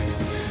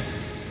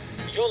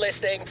You're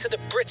listening to the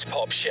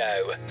Britpop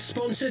Show,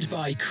 sponsored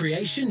by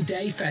Creation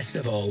Day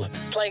Festival,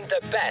 playing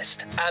the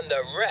best and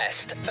the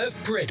rest of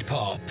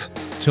Britpop.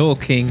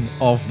 Talking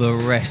of the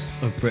rest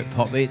of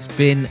Britpop, it's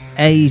been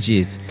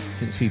ages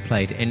since we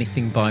played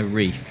anything by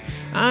Reef.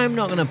 I'm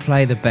not going to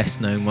play the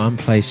best known one,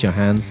 Place Your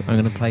Hands. I'm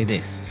going to play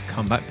this,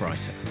 Come Back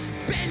Brighter.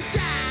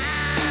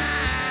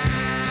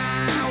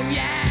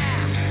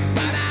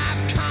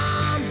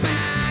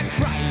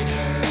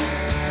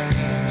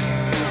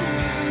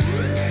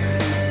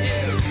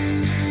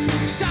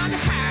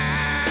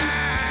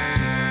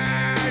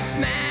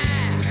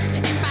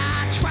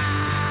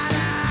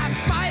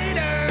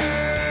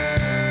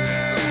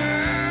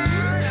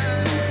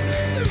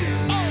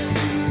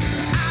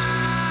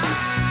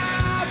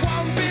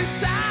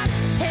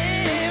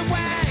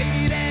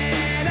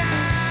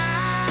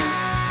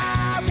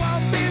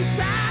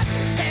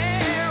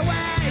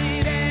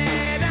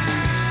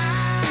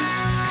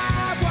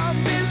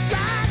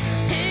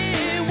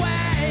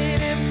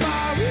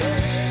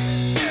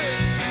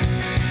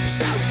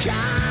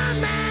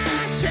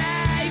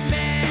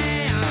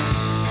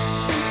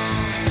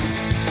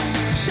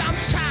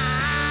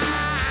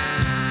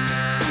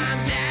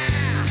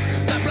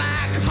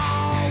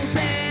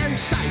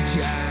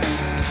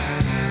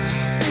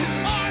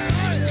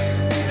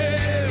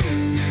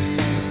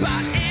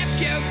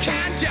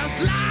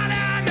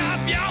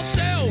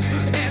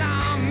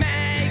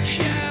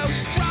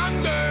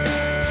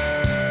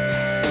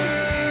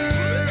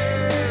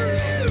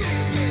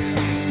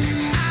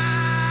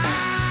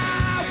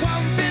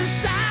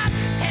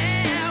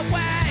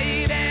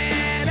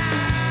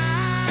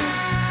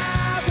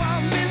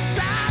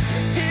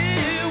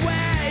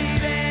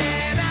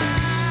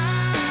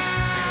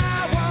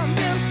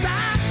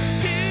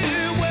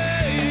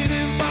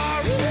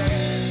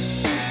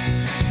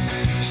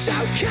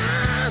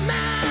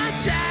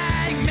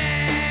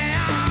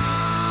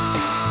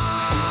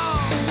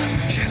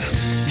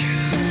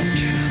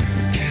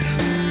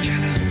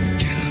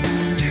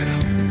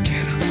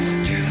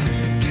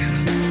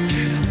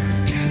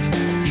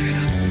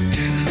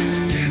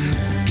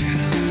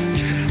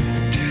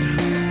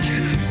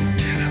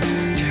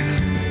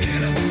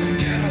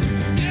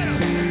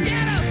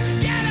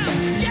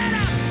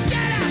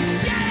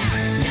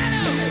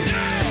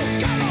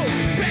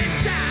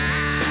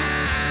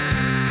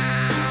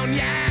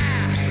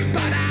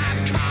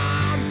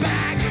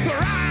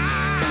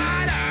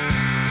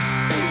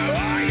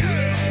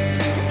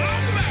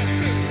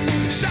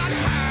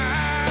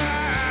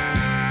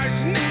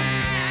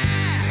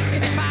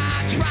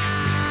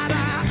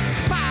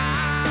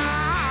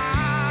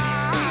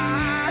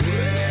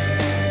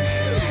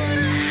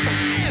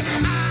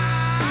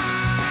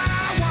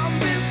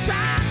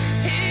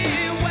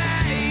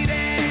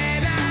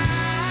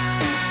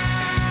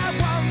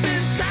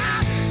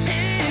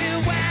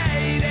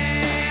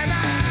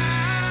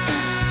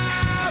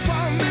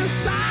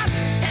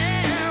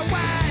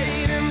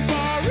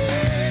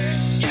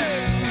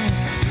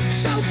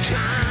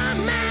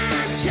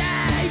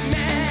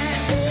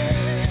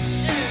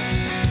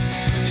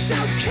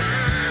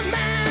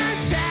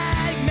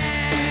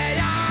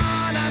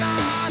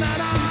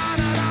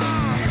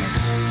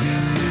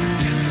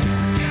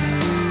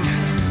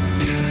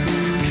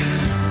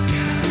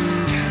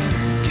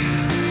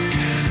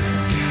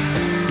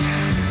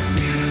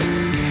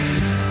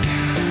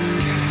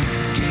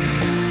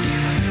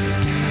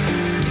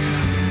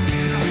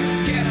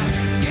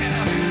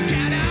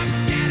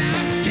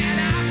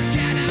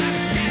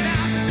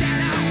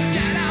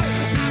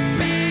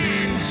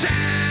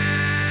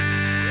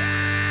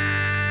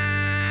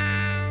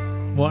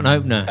 What an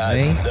opener,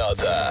 eh?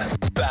 Another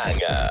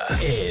banger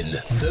in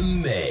the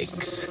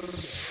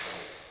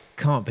mix.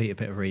 Can't beat a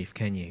bit of Reef,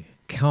 can you?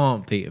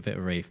 Can't beat a bit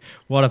of Reef.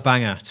 What a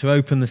banger to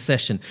open the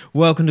session.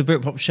 Welcome to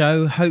Britpop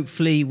Show.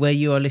 Hopefully where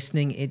you are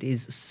listening, it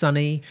is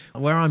sunny.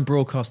 Where I'm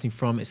broadcasting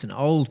from, it's an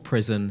old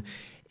prison.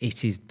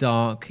 It is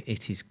dark,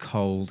 it is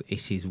cold,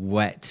 it is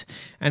wet,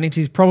 and it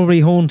is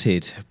probably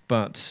haunted.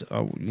 But,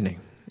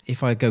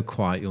 if I go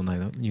quiet, you'll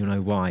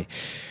know why.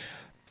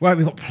 Right,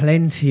 we've got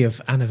plenty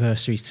of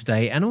anniversaries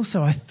today, and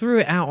also I threw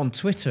it out on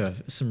Twitter,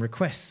 some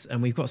requests,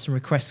 and we've got some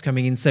requests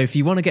coming in. So if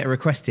you want to get a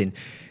request in,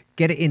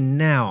 get it in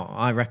now,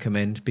 I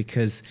recommend,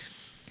 because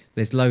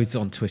there's loads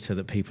on Twitter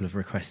that people have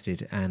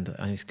requested, and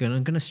I'm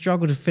going to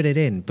struggle to fit it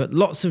in. But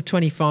lots of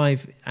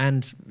 25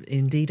 and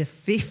indeed a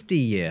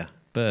 50-year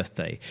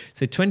birthday.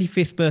 So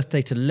 25th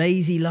birthday to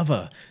Lazy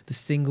Lover, the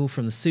single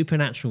from the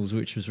Supernaturals,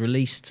 which was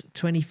released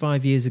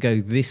 25 years ago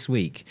this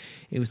week.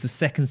 It was the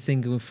second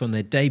single from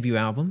their debut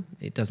album,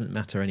 It Doesn't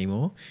Matter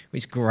Anymore,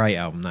 which is a great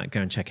album, go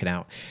and check it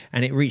out.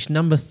 And it reached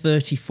number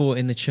 34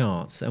 in the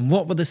charts. And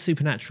what were the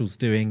Supernaturals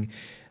doing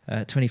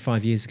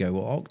 25 years ago?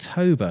 Well,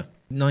 October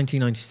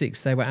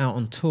 1996, they were out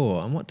on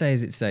tour. And what day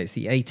is it today? It's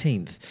the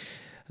 18th.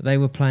 They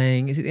were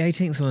playing, is it the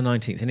 18th or the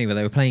 19th? Anyway,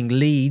 they were playing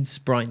Leeds,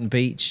 Brighton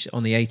Beach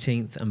on the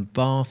 18th and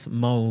Bath,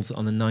 Moles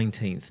on the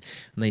 19th.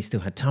 And they still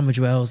had Tunbridge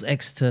Wells,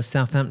 Exeter,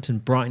 Southampton,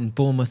 Brighton,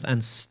 Bournemouth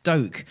and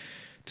Stoke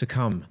to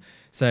come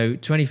So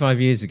 25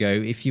 years ago,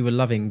 if you were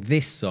loving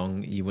this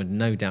song, you were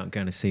no doubt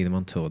going to see them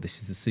on tour.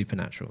 This is the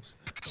Supernaturals.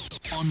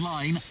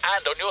 Online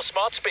and on your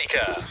smart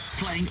speaker.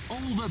 Playing all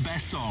the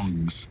best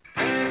songs.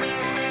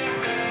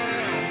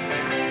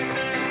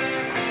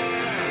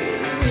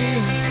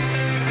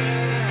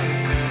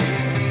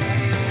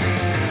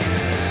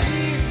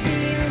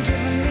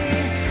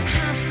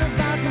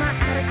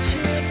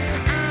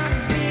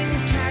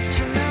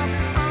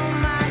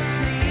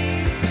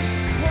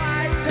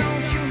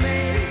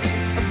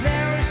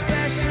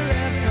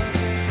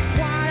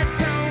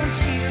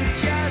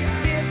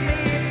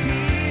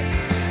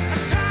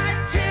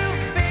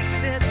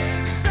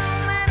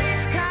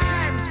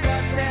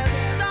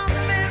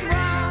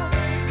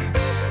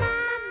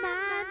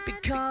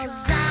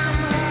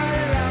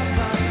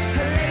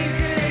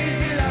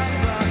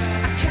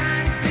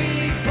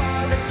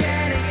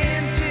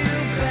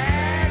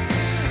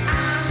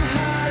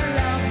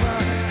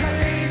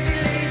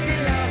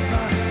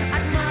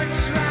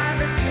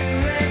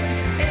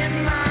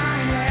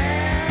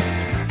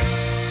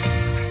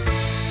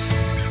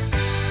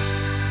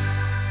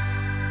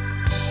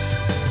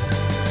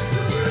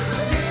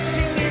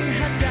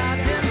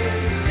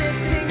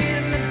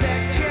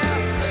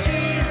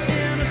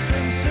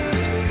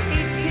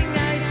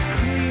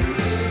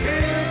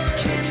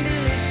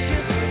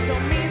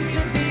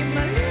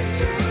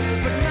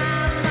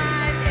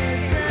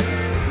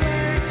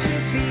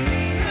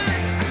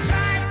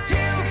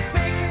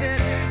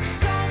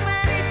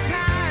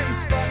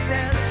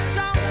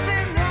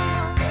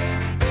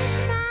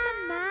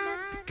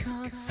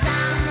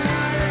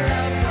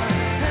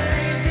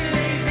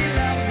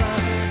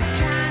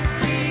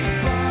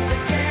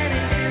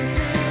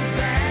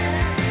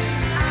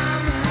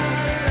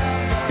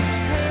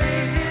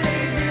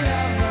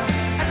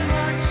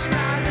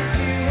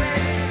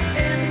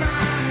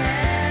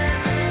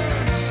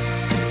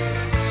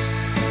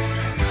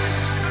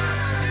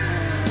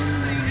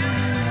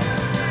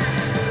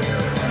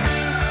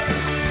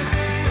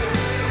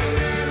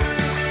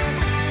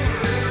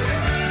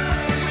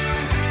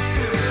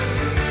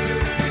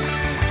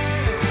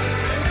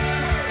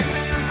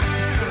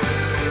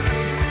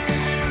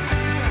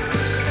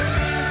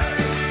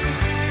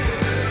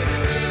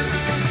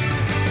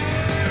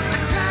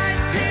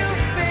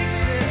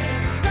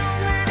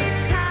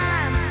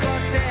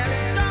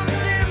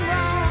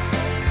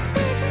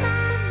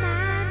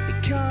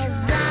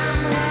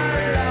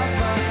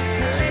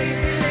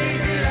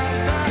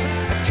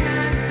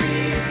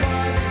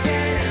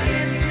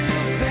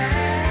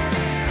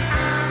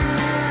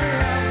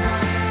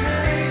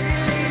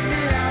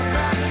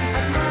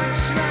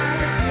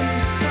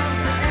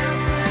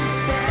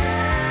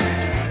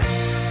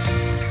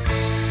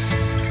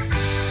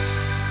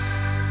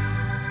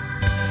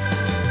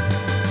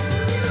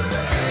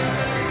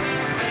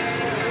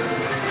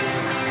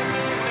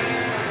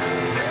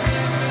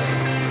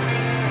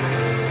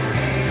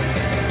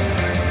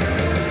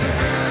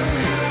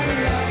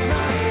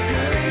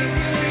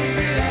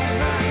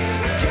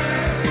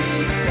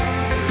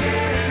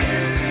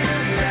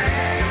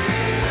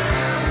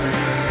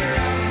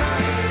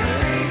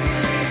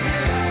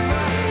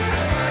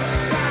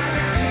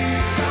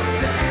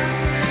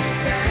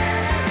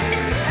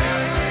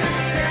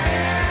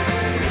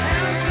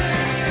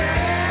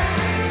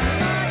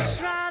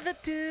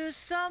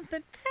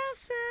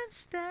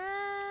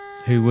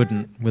 Who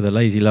wouldn't with a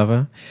Lazy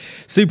Lover?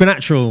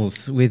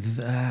 Supernaturals with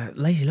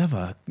Lazy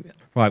Lover.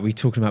 Right, we're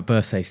talking about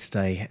birthdays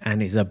today,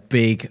 and it's a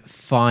big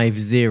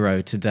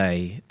 5-0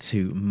 today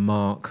to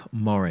Mark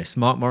Morris.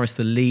 Mark Morris,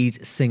 the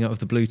lead singer of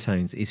the Blue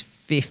Tones, is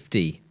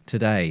 50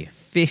 today.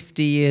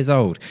 50 years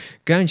old.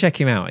 Go and check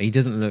him out. He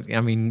doesn't look,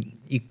 I mean,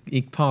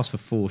 he passed for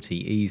 40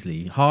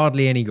 easily.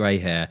 Hardly any grey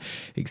hair,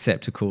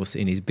 except, of course,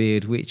 in his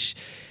beard, which,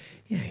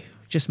 you know,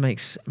 just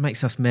makes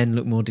us men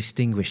look more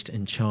distinguished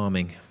and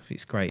charming.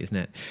 It's great, isn't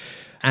it?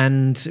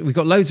 And we've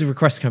got loads of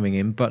requests coming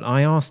in, but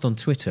I asked on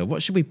Twitter,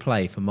 what should we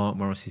play for Mark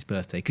Morris's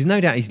birthday? Because no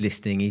doubt he's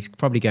listening. He's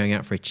probably going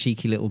out for a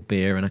cheeky little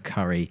beer and a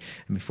curry.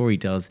 And before he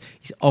does,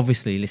 he's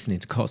obviously listening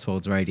to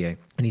Cotswolds Radio.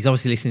 And he's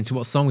obviously listening to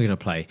what song we're going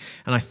to play.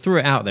 And I threw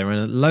it out there,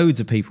 and loads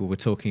of people were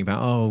talking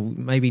about, oh,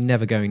 maybe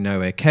Never Going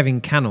Nowhere.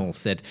 Kevin Cannell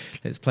said,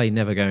 let's play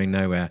Never Going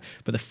Nowhere.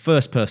 But the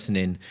first person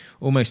in,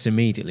 almost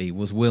immediately,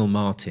 was Will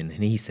Martin.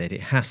 And he said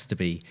it has to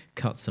be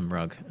Cut Some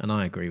Rug. And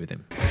I agree with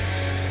him.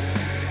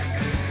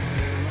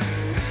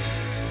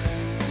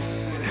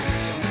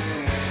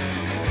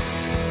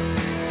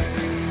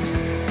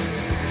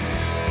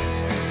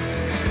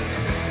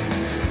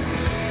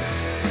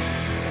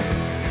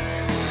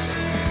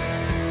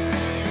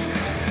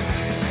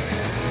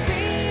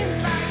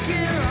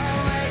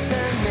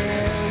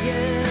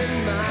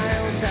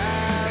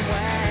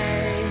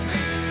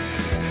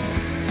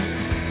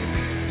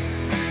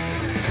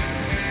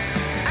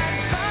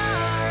 As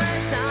far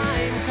as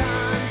I'm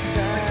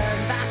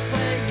concerned, that's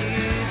where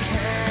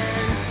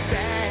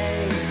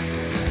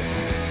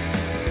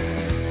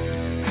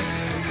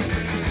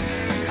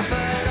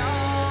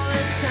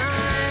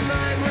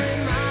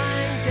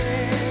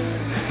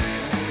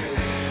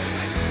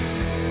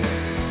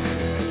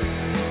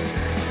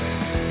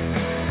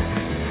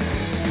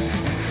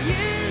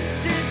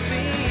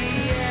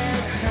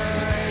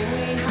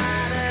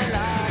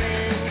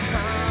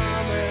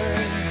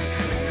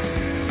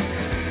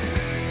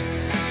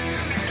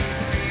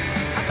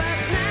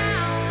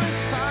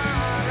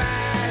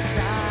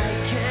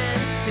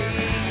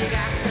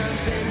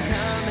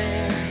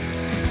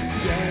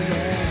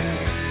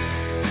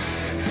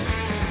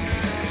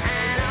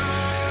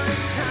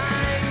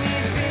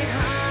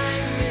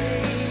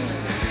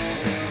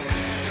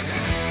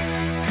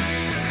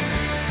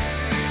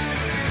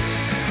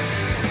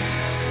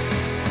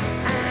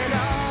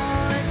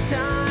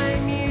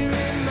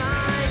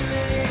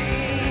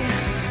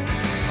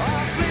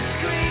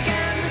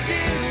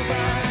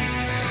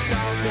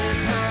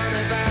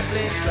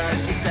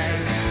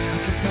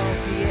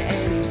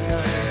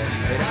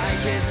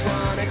just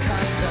wanna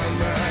cut some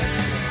rug.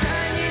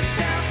 Turn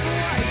yourself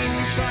away and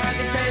you shrug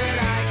and say that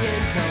I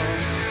can talk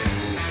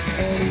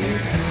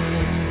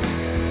anytime.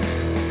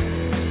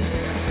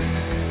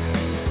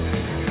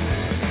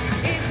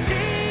 It's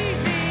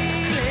easy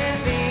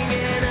living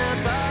in a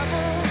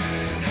bubble,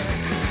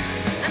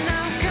 and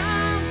no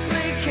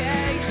complication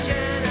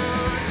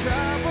or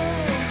trouble,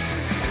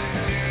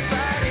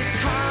 but it's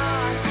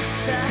hard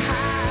to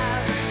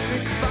have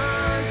responsibility.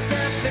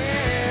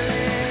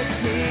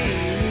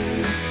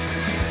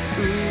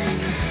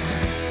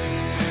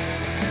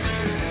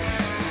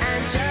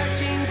 And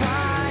judging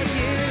by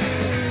you,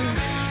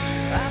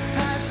 a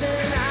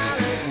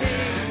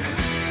personality.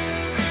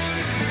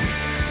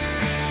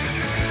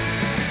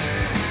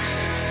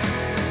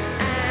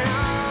 And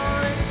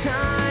all the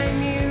time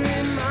you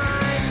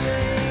remind me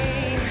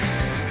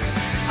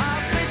of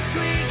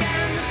Blitzkrieg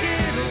and the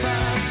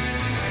Doodlebug.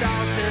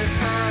 Salted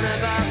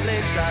carnival,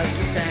 it's like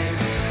the same.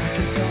 I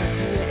can talk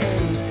to you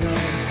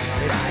anytime,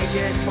 but I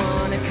just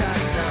wanna cut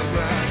some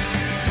rug.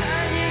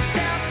 Turn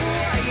yourself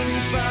away and you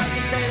shrug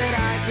and say that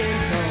I can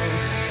talk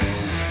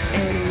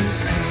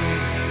anytime.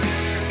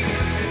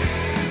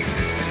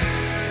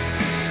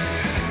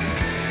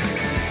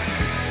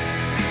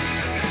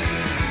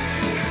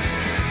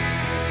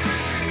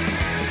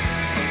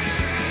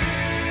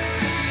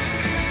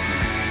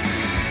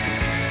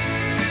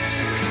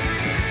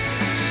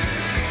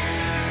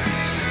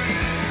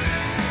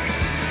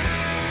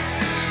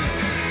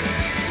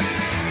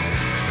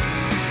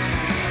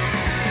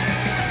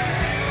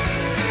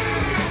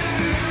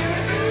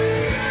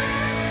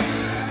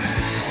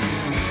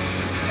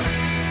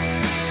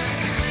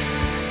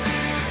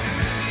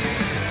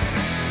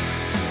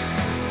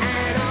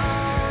 And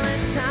all the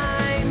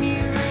time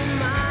you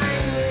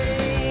remind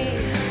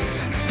me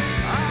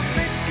of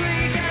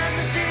Blitzkrieg and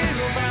the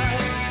Doodlebug.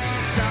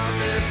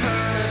 Salted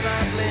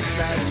carnival, it's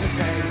like the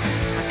same.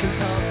 I can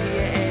talk to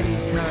you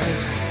anytime,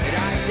 but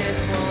I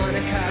just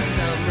wanna cut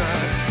some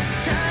rug.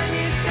 Turn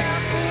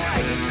yourself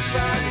away and you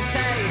shrug and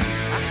say,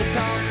 I can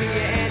talk to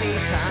you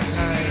anytime.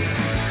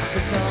 I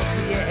can talk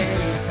to you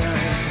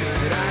anytime,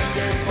 but I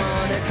just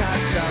wanna cut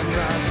some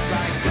rug. It's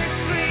like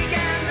Blitzkrieg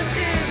and the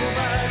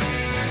Doodlebug.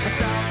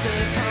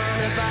 Salted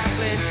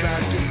carnival, it's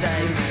like you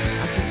say.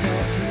 I can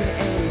talk to you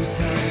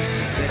anytime,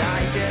 but I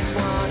just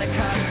wanna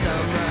cut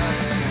some rug.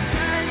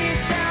 Turn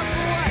yourself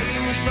away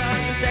and you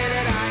shrug and say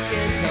that I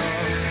can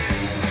talk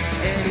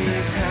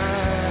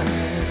anytime.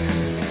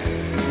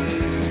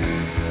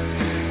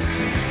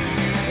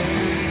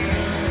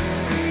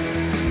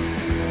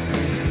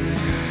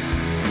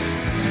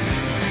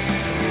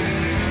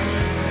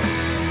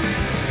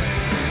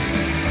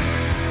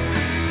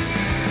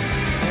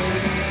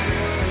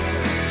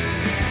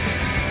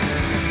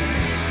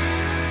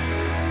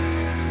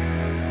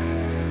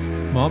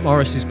 Mark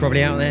Morris is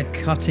probably out there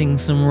cutting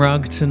some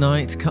rug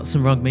tonight. Cut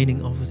some rug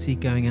meaning obviously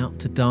going out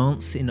to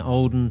dance in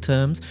olden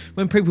terms.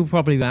 When people were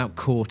probably out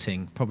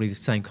courting, probably the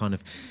same kind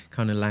of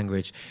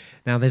language.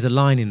 Now there's a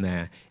line in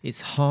there.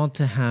 It's hard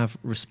to have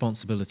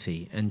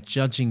responsibility and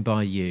judging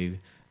by you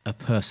a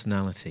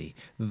personality.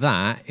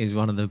 That is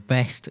one of the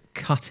best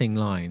cutting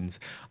lines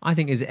I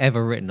think is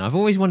ever written. I've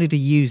always wanted to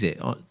use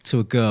it to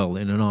a girl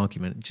in an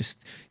argument.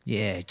 Just,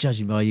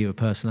 judging by you a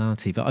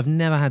personality. But I've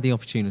never had the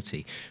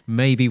opportunity.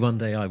 Maybe one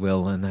day I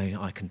will, and then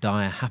I can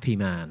die a happy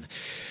man.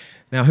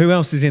 Now, who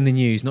else is in the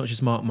news? Not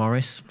just Mark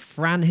Morris.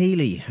 Fran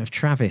Healy of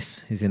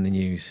Travis is in the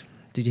news.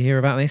 Did you hear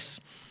about this?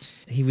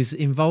 He was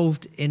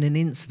involved in an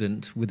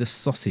incident with a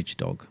sausage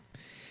dog.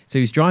 So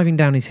he was driving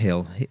down his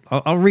hill.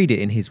 I'll read it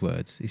in his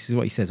words. This is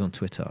what he says on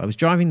Twitter. I was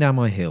driving down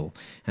my hill,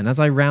 and as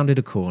I rounded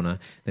a corner,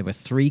 there were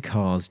 3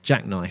 cars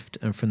jackknifed,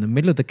 and from the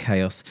middle of the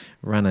chaos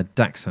ran a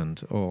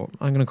dachshund, or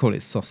I'm going to call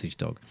it sausage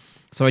dog.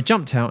 So I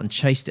jumped out and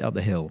chased it up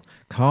the hill.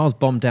 Cars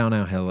bombed down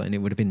our hill, and it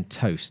would have been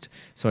toast.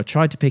 So I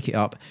tried to pick it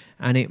up,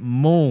 and it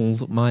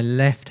mauled my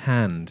left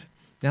hand.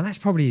 Now, that's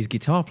probably his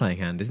guitar playing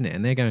hand, isn't it?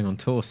 And they're going on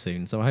tour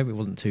soon, so I hope it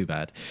wasn't too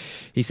bad.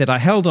 He said, I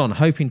held on,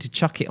 hoping to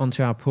chuck it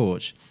onto our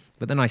porch,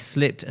 but then I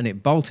slipped and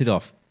it bolted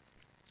off,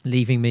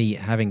 leaving me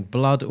having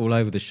blood all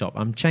over the shop.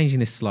 I'm changing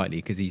this slightly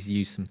because he's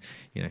used some,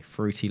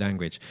 fruity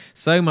language.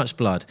 So much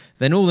blood.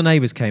 Then all the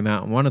neighbours came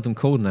out and one of them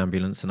called an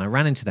ambulance, and I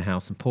ran into the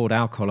house and poured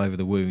alcohol over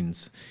the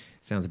wounds.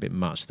 Sounds a bit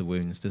much, the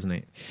wounds, doesn't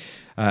it?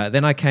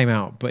 Then I came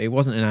out, but it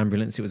wasn't an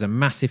ambulance. It was a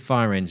massive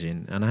fire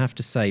engine. And I have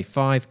to say,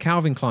 5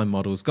 Calvin Klein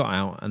models got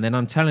out, and then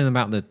I'm telling them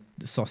about the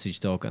sausage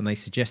dog, and they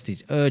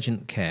suggested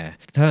urgent care.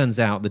 Turns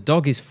out the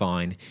dog is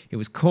fine. It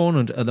was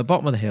cornered at the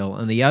bottom of the hill,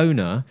 and the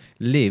owner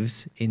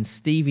lives in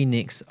Stevie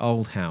Nicks'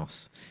 old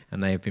house.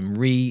 And they have been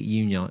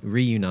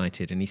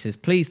reunited. And he says,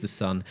 please the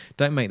Sun,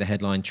 don't make the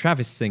headline,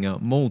 Travis singer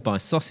mauled by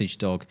sausage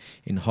dog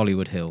in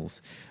Hollywood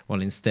Hills.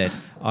 Well, instead,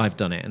 I've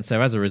done it. And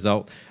so as a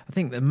result, I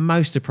think the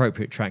most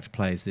appropriate track to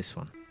play is this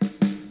one.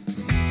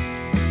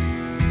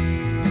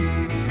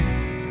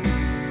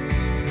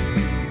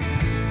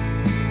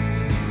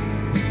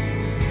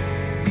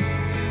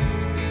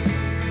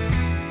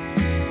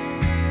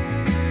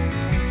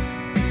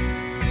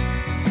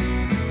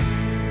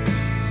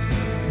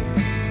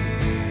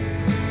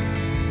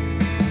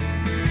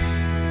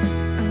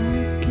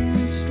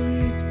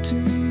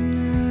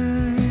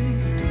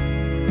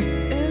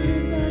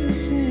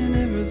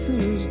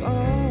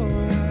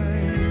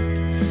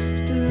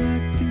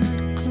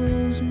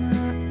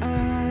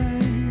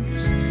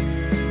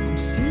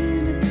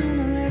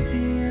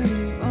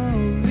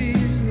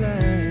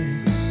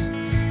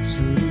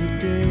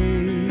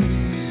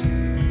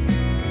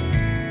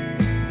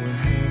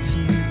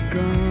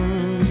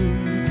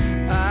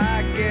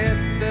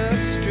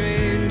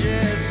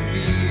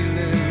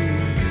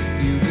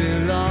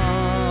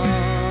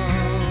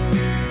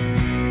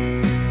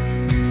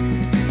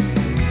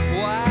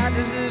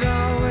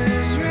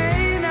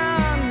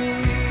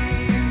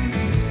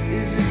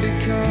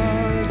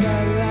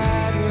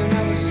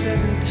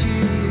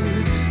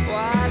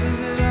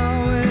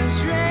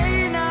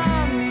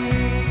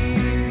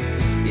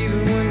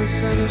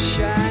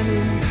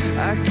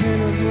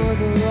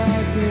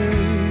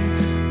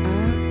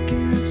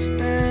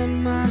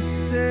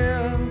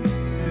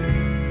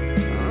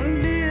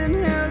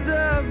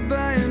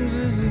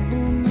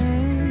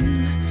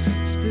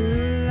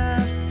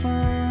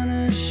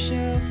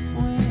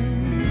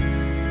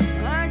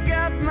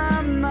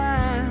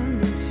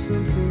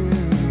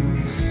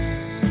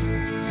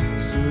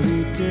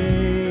 sunny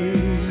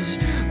days.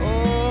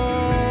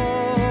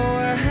 Oh,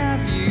 where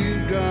have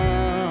you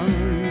gone?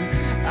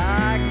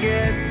 I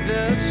get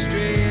the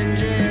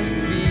strangest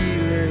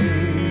feeling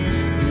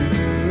you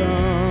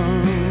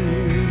belong.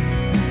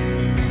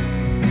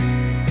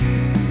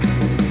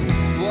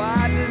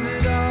 Why does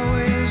it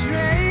always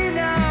rain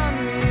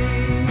on me?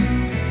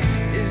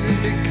 Is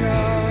it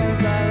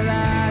because I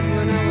lied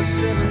when I was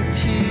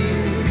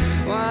 17?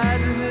 Why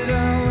does it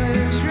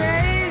always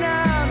rain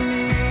on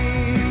me?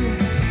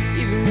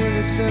 Even when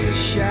the sun is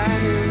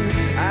shining,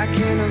 I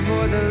can't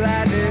avoid the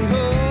lightning.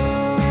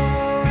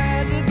 Oh,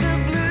 where did the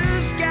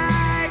blue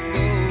sky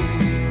go?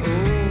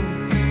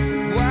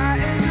 Oh, why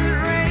is it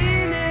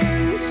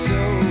raining so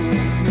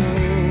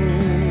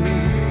cold?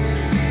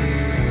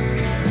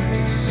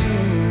 It's so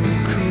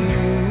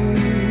cold.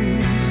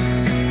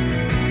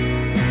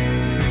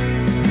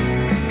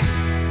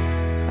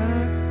 I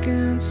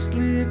can't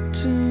sleep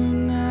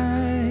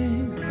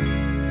tonight.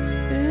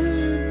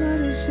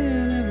 Everybody's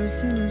saying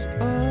everything is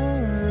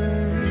alright.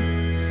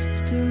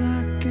 Still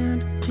I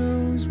can't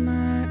close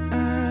my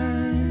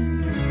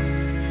eyes.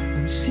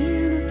 I'm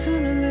seeing a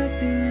tunnel at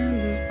the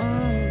end of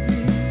all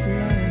these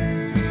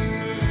lights.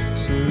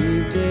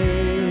 Sunny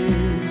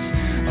days.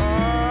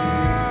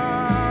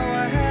 Oh,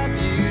 where have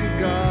you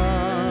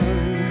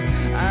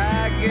gone?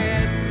 I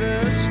get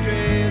the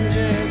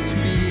strangest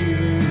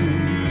feeling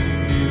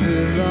you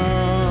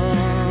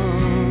belong.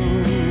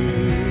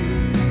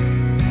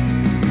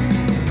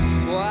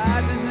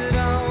 Why does it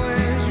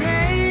always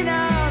rain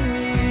on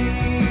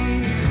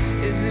me?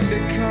 Is it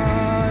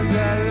because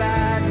I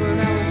lied when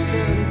I was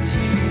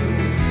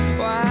 17?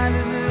 Why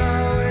does it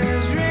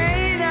always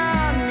rain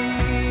on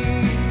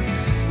me?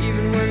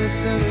 Even when the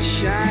sun is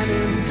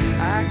shining,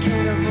 I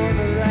can't avoid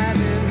the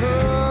lightning.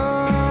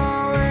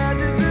 Oh, where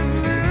did the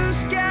blue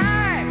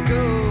sky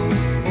go?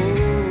 Oh,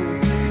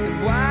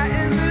 and why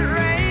is it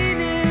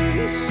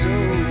raining so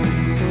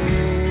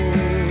cold?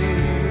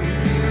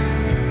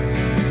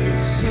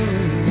 It's so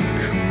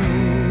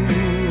cold.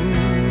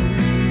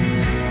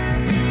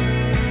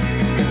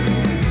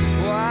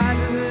 Why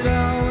does it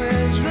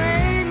always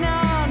rain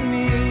on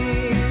me?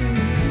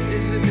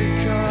 Is it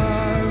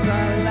because I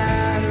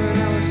lied when I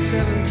was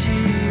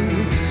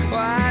 17?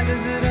 Why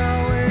does it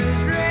always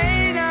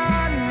rain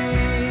on me?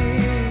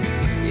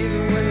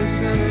 Even when the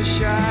sun is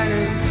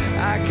shining,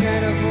 I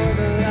can't avoid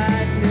the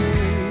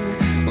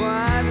lightning.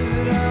 Why does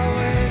it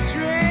always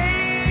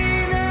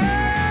rain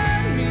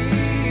on me?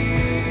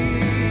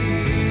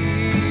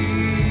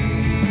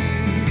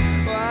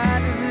 Why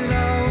does it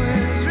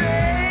always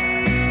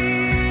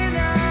rain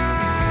on?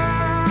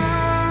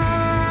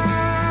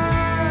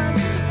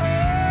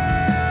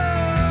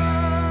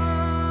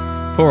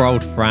 Poor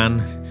old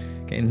Fran,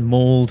 getting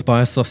mauled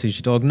by a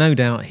sausage dog. No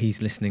doubt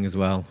he's listening as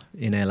well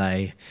in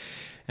LA.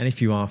 And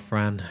if you are,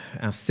 Fran,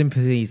 our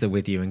sympathies are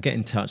with you, and get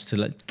in touch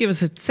to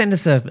send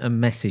us a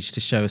message to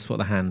show us what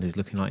the hand is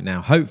looking like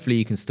now. Hopefully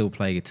you can still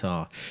play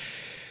guitar.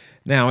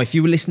 Now, if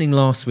you were listening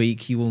last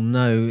week, you will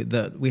know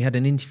that we had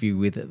an interview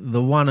with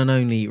the one and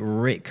only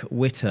Rick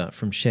Witter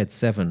from Shed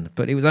 7,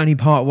 but it was only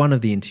part one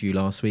of the interview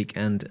last week,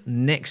 and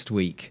next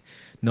week,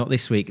 not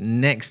this week,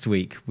 next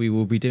week, we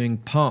will be doing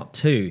part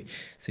 2,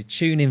 so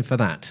tune in for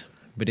that.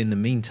 But in the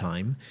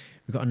meantime,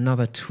 we've got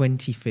another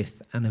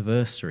 25th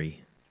anniversary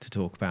to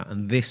talk about,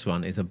 and this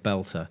one is a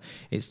belter.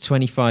 It's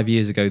 25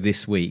 years ago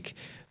this week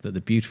that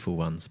The Beautiful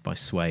Ones by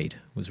Suede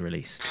was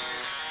released.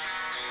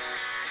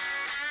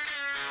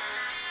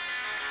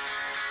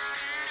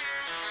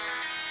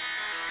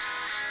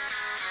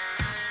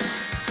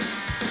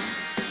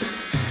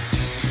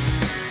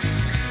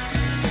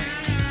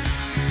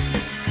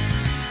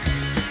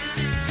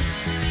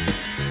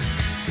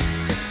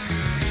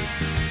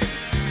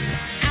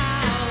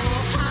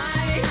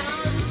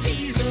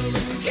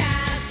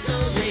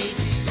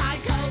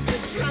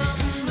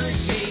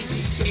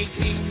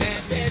 Taking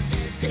their beds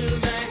to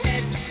the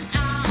heads.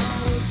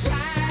 I'll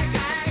drag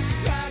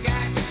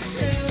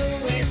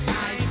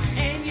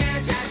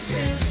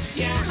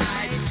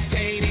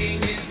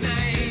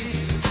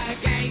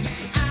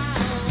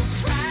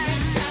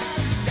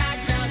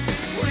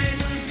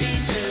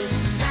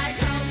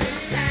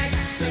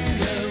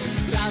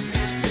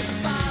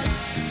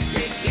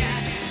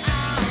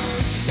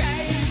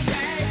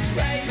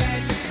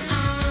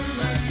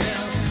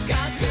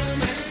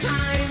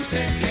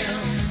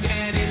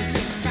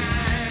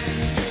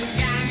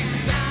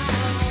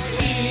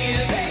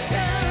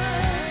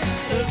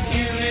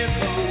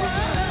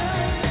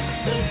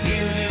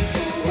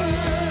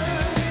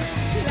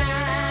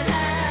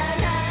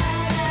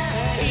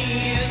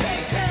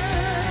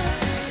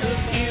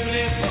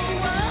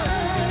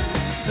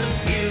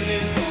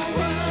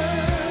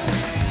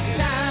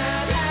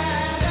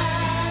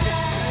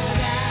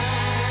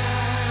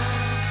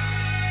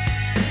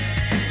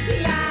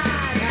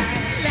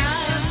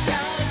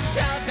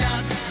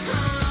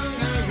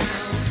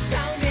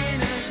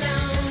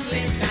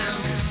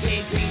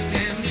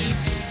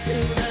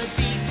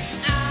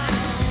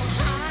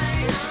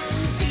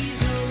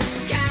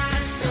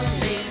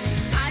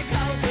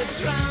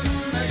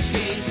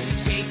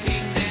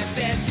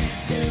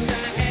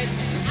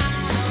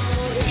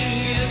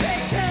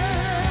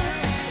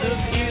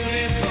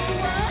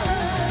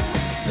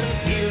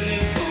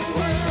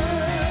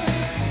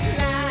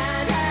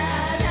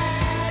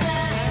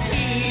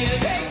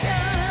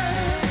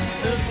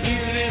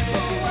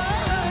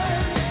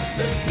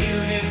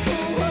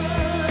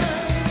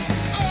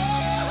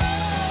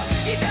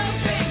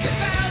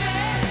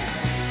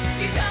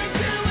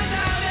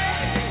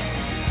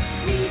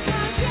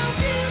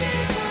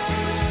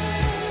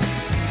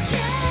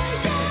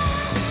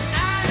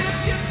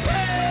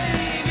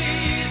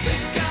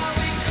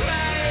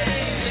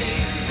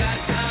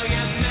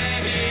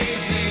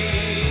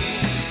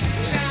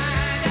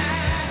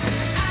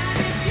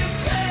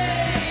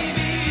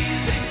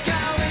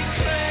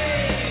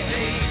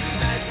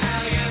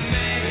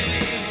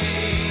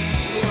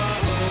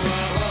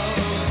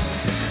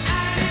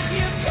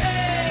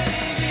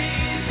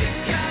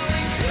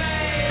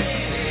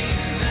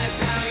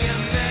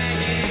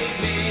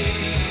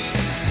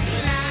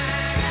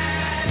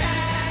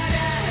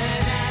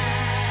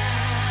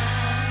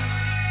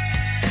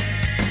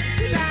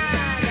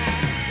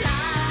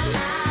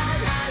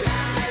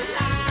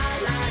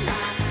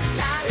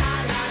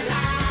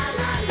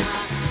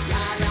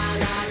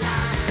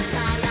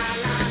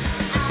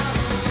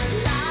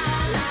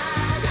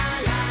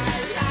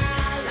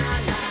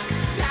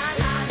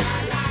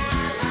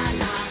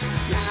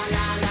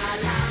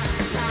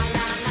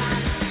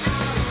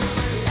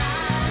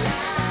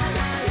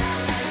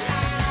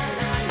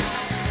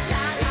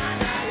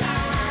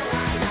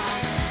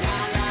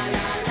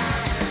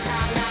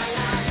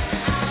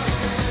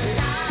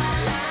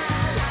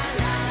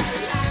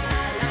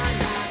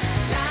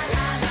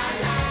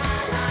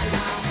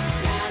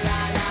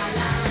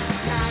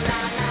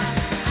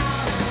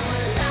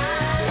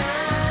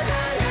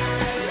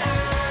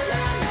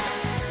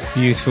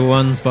Beautiful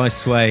Ones by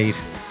Suede.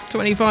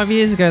 25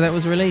 years ago that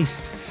was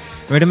released.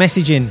 We had a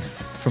message in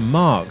from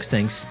Mark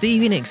saying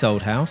Stevie Nicks'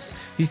 old house.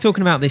 He's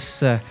talking about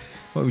this, what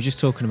we were just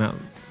talking about,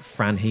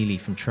 Fran Healy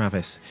from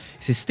Travis.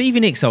 He says, Stevie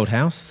Nicks' old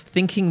house,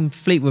 thinking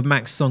Fleetwood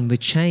Mac's song The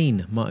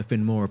Chain might have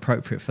been more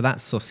appropriate for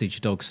that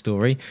sausage dog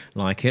story.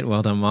 Like it,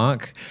 well done,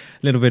 Mark.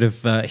 A little bit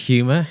of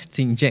humour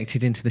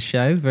injected into the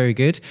show, very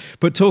good.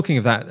 But talking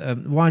of that,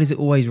 Why Does It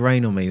Always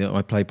Rain On Me, that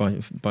I played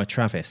by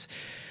Travis,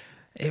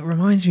 it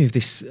reminds me of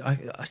this.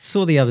 I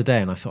saw the other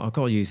day and I thought, I've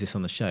got to use this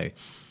on the show.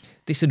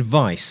 This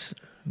advice,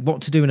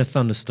 what to do in a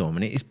thunderstorm,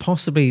 and it is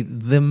possibly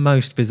the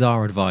most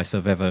bizarre advice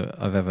I've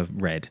ever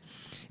read.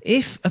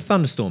 If a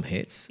thunderstorm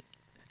hits,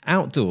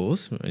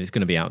 outdoors, it's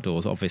going to be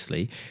outdoors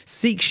obviously,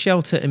 seek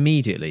shelter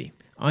immediately,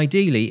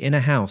 ideally in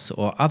a house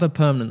or other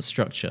permanent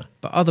structure,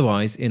 but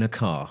otherwise in a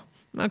car.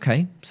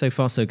 Okay, so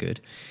far so good.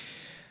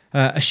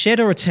 A shed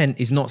or a tent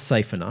is not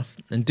safe enough,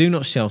 and do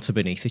not shelter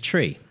beneath a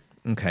tree.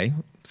 Okay,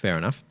 fair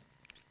enough.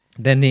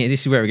 Then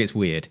this is where it gets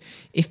weird.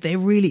 If there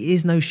really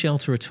is no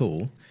shelter at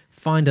all,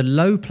 find a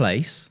low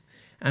place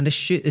and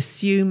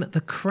assume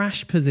the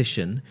crash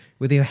position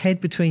with your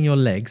head between your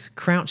legs,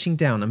 crouching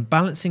down and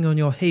balancing on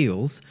your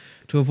heels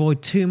to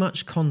avoid too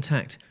much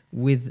contact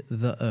with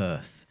the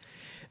earth.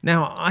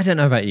 Now, I don't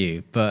know about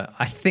you, but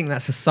I think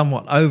that's a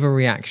somewhat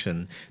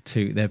overreaction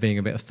to there being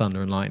a bit of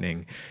thunder and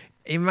lightning.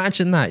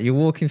 Imagine that, you're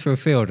walking through a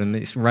field and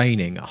it's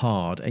raining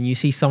hard and you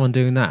see someone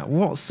doing that.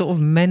 What sort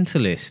of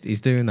mentalist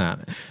is doing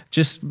that?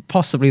 Just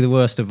possibly the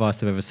worst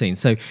advice I've ever seen.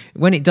 So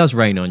when it does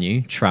rain on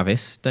you,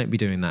 Travis, don't be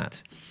doing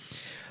that.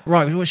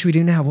 Right, what should we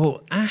do now?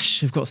 Well, Ash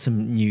have got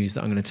some news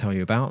that I'm going to tell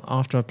you about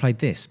after I've played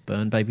this,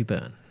 Burn Baby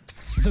Burn.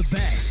 The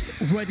best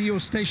radio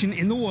station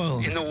in the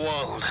world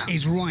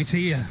is right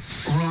here,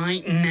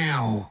 right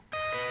now.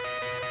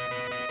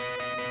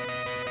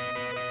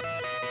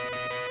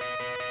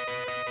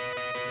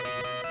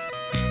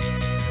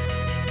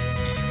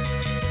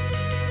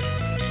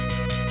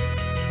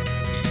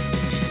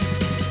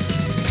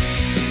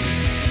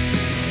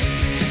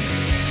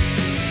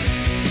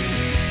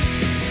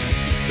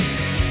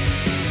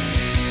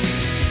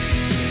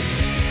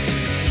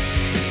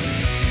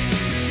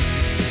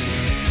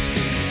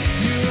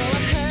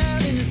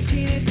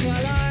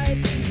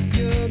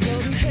 Your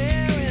golden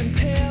hair and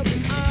pale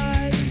blue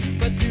eyes,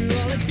 but through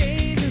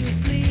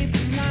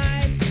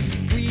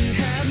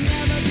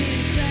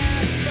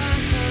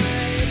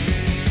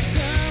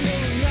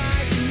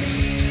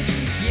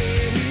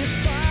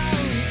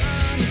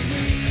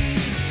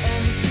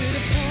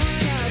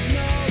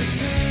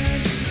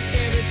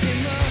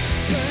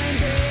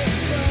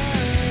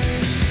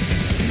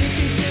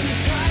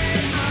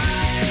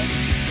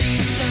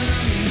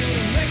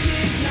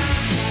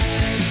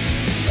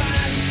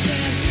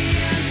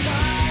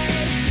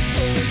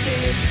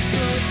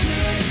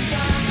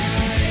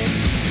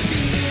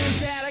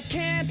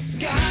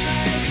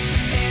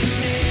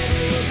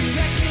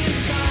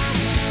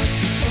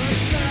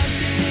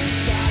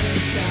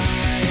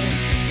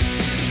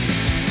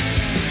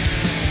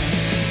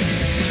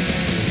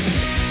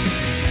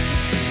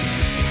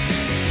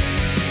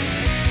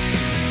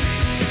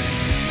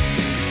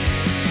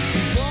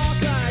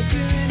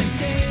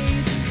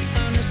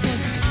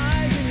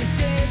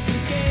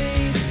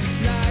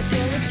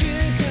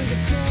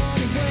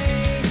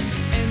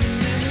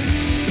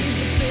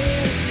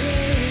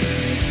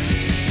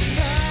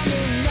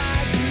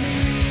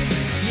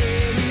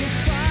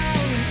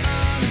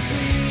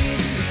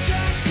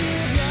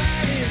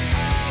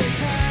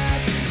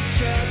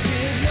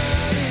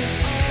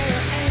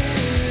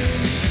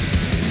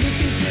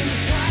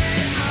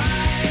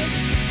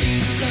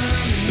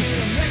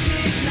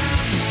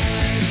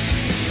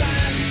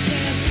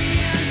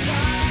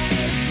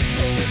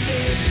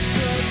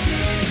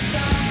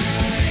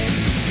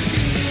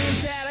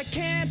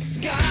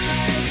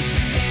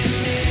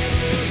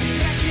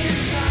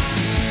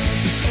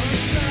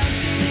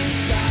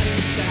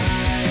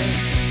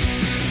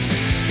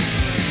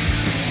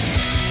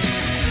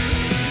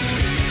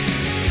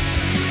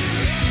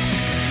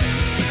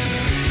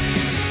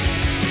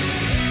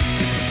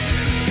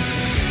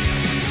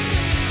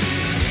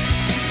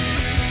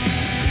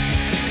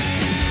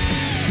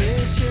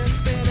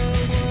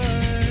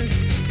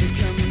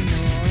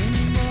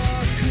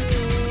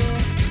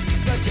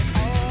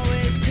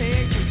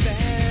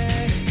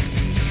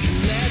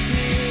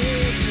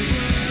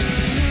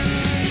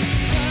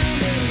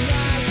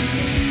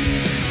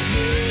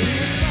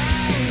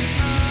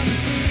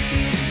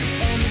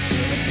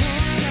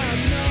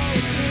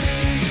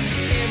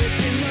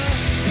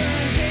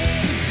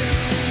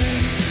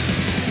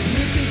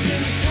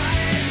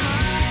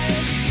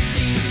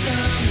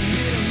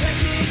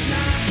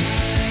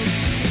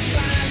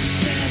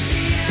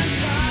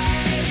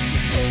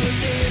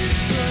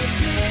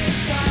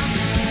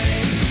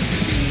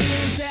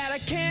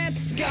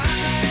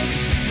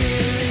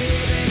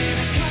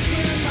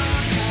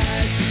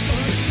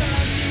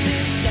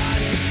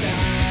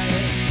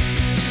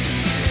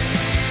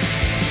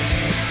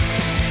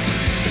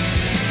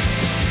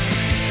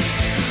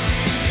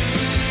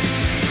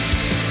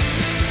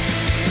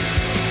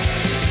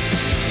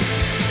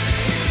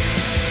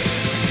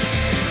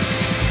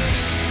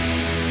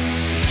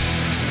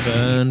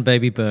Burn,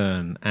 Baby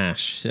Burn,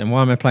 Ash. And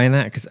why am I playing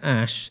that? Because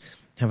Ash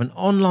have an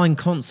online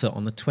concert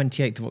on the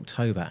 28th of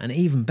October, and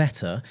even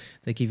better,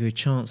 they give you a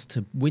chance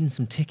to win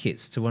some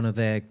tickets to one of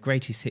their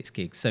greatest hits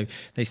gigs. So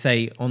they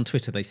say on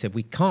Twitter, they said,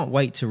 we can't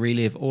wait to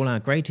relive all our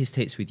greatest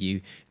hits with you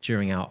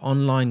during our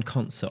online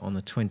concert on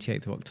the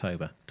 28th of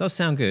October. Does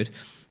sound good.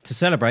 To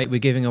celebrate, we're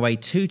giving away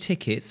 2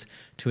 tickets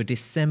to a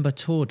December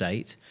tour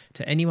date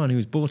to anyone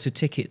who's bought a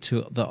ticket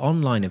to the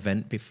online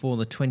event before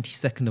the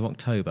 22nd of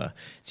October.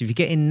 So if you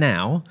get in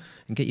now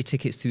and get your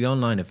tickets to the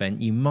online event,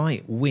 you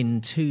might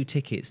win 2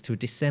 tickets to a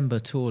December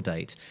tour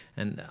date.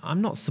 And I'm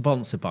not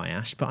sponsored by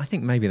Ash, but I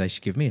think maybe they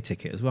should give me a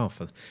ticket as well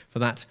for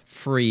that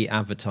free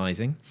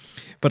advertising.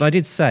 But I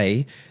did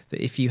say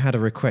that if you had a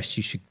request,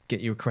 you should get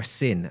your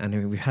requests in.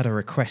 And we had a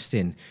request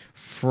in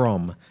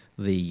from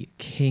the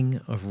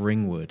King of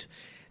Ringwood.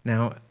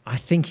 Now, I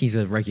think he's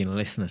a regular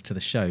listener to the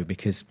show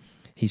because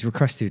he's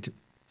requested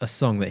a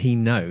song that he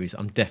knows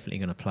I'm definitely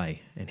going to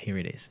play, and here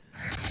it is.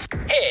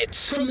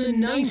 Hits from the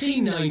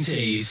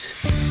 1990s.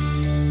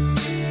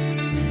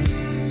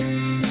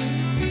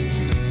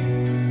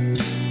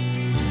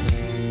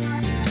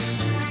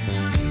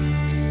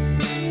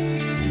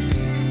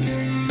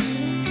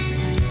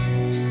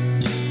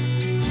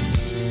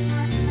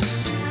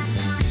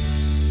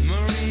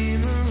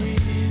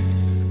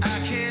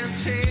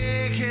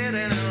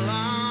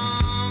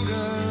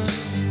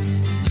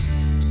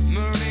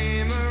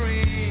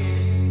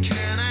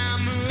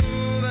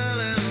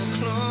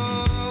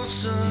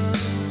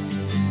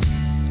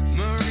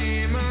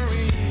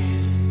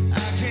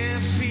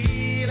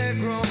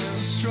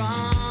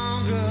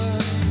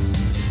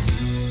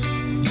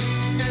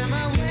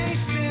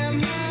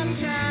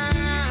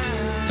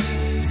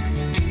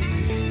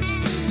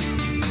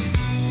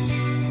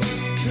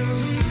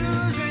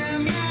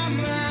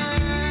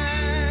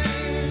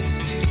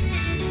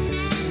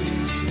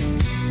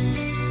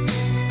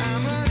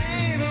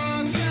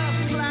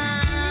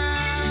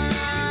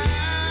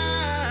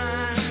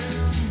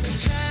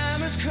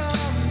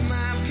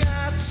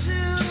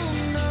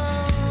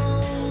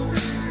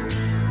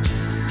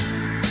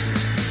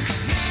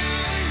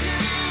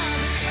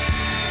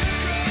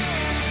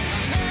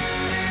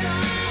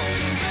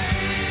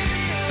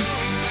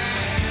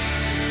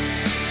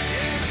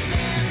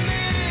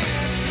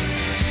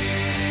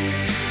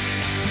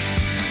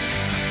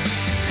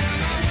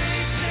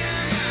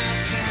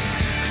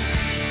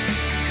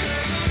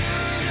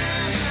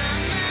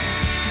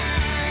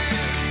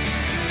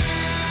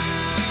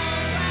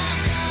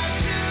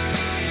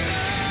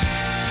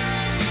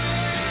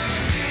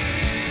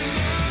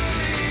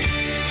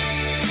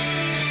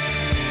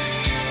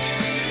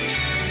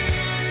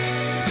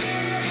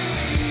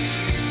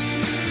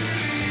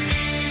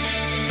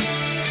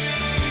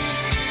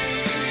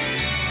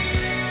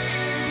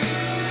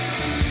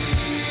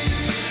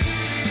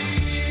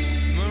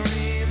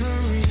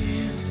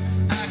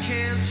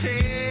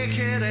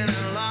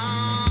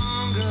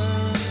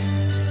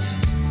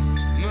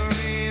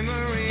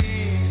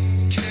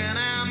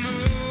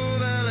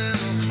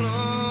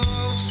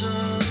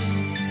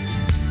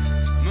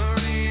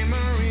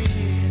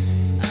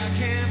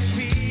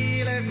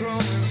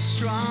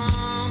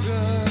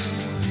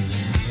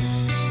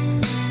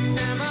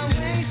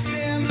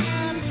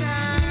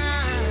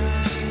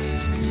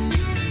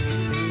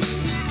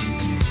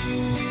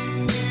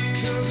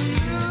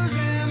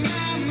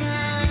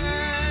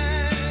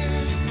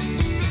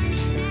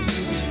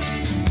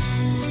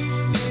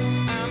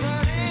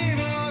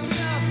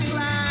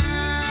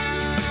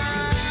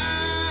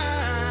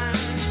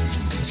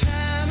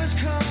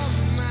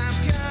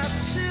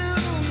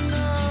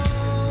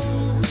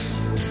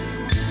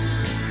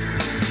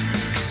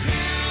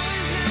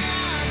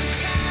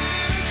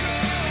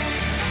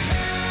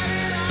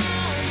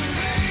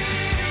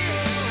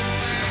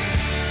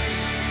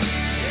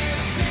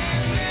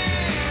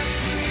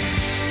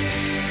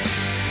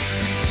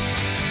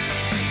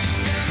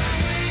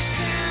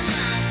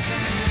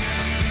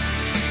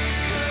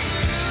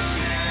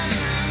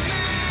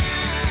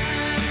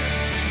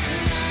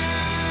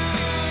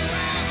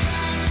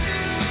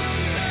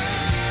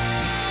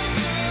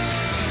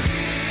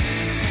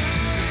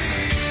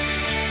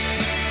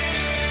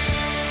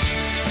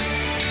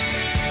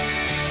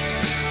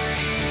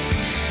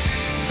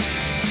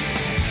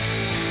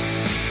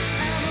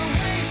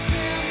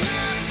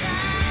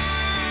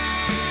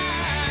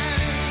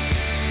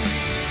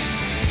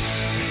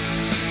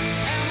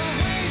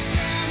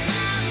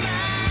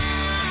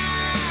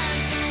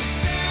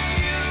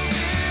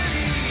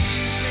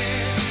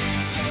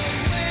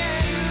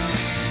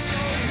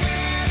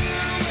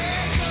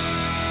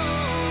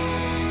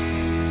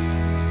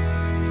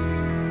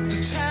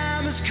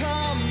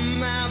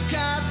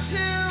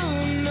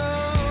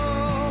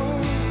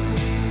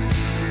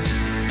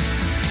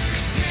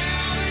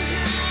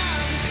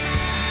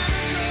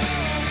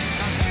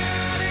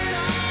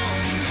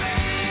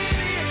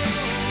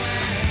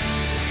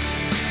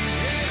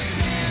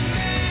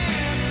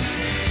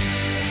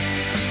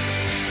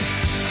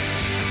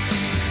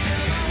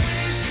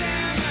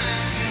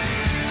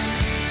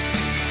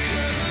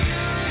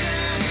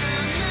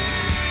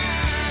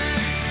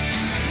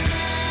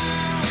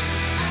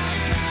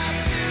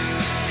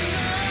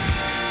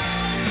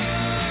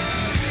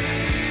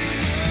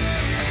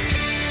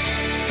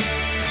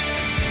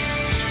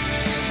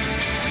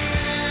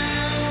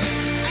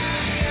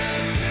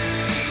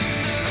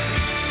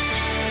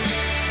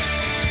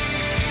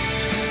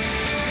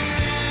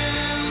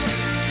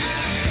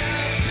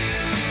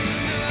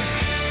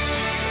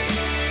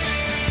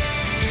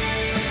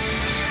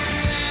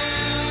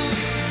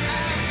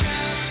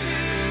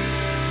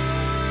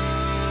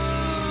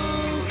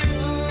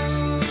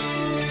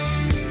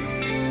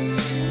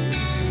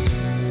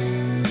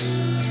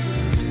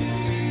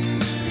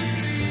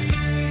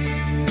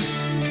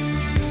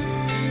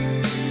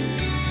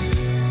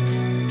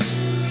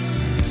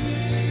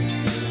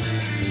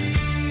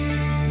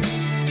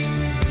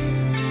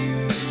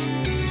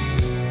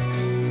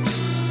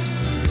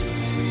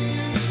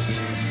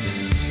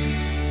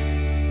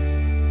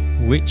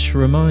 Which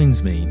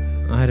reminds me,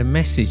 I had a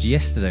message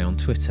yesterday on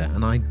Twitter,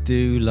 and I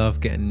do love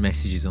getting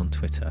messages on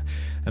Twitter.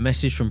 A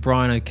message from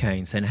Brian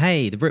O'Kane saying,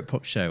 "Hey, the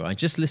Britpop show. I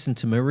just listened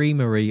to Marie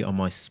Marie on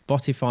my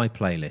Spotify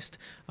playlist.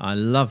 I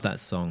love that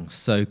song.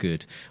 So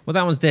good." Well,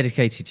 that one's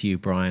dedicated to you,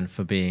 Brian,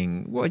 for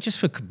being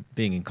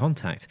in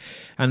contact.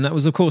 And that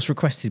was, of course,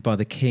 requested by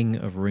the King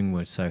of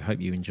Ringwood. So I hope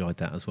you enjoyed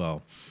that as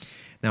well.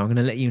 Now, I'm going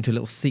to let you into a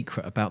little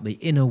secret about the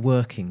inner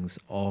workings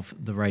of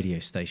the radio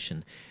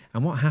station.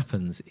 And what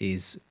happens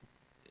is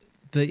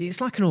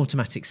it's like an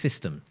automatic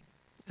system,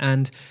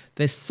 and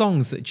there's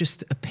songs that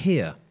just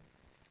appear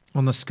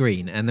on the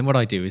screen, and then what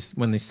I do is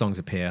when these songs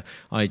appear,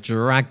 I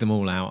drag them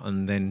all out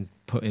and then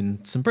put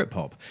in some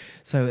Britpop.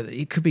 So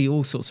it could be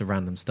all sorts of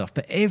random stuff,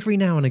 but every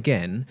now and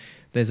again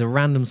there's a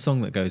random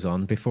song that goes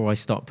on before I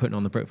start putting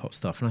on the Britpop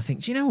stuff, and I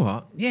think, do you know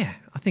what? Yeah,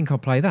 I think I'll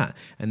play that,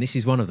 and this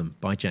is one of them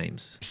by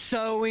James.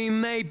 So we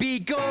may be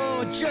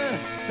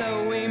gorgeous,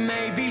 so we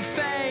may be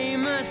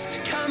famous,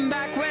 come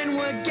back when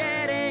we're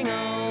getting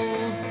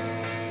old.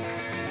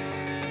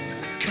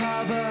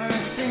 Cover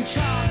us in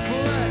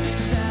chocolate,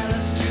 sell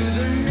us to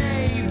the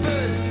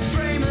neighbours,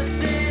 frame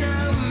us in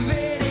a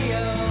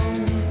video,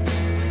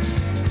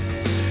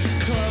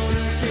 clone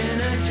us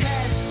in a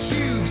test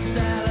tube,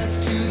 sell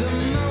us to the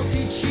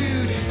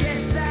multitude.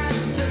 Guess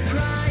that's the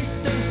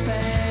price of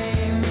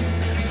fame.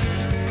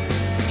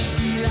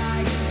 She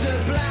likes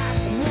the black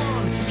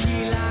one,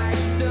 he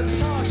likes the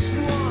posh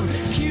one,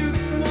 cute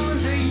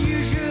ones are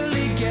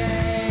usually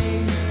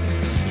gay.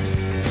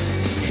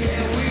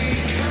 Here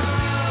we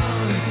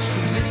come,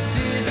 this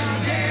is our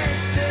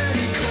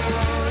destiny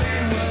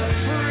calling, we're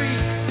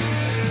freaks.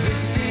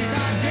 This is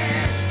our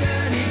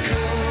destiny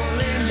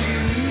calling,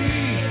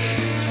 unique.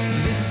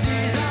 This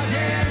is our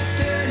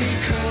destiny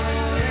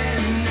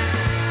calling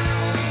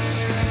now.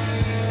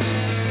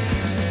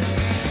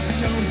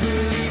 Don't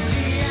believe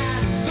the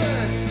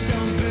adverts,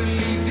 don't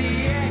believe the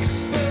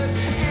expert.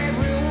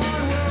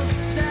 Everyone will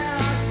sell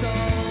our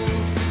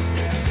souls.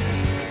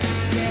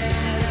 Get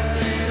a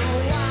little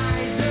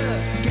wiser,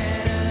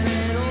 get a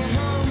little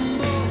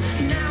humble.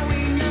 Now we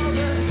know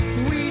that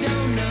we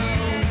don't know.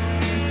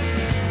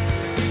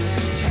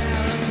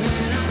 Tell us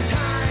when our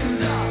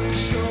time's up,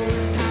 show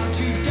us how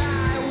to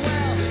die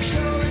well,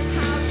 show us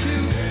how to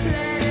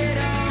let it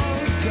all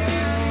go.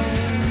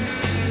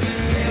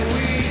 Here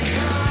we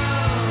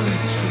come,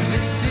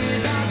 this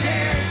is our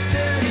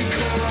destiny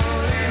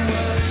calling,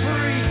 we're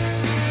freaks.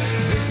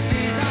 This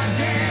is our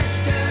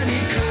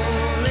destiny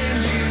calling,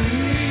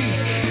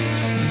 unique.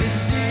 This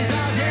is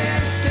our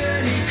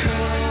destiny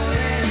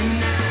calling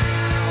now.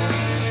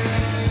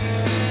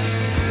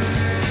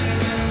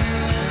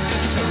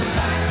 Some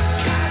fat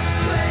cats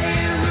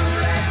playing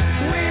roulette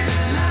with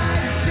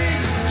lives.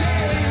 This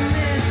game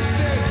is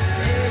fixed,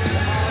 it's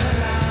all a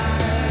lie.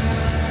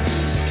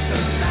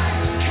 Some fat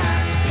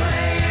cats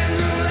playing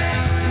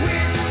roulette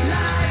with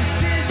lives.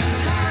 This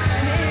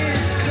time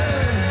is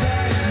curved,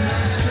 there's no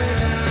straight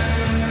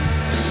lines.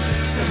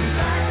 Some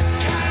fat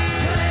cats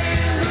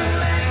playing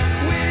roulette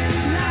with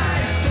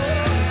lives.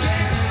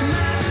 Forget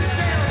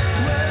myself,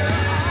 we're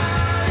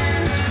all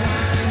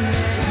entwined,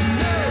 there's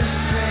no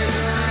straight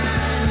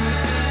lines.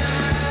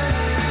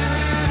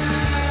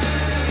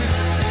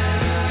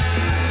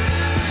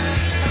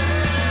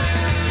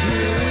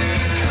 Here we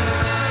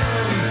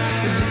come,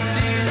 this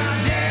is our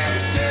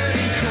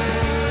destiny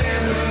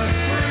calling, we're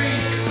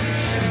freaks.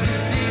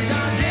 This is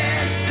our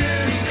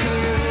destiny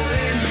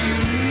calling,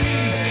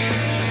 unique.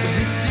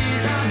 This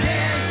is our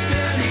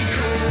destiny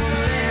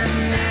calling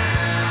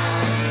now.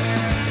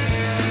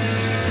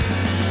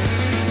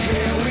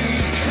 Here we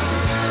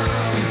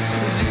come,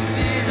 this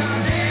is our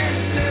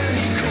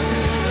destiny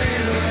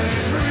calling, we're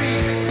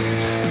freaks.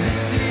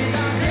 This is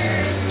our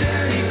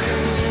destiny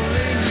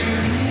calling,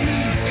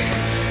 unique.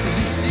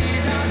 This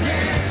is our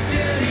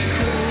destiny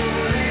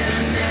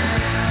calling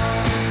now.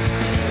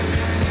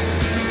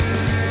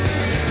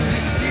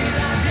 This is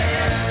our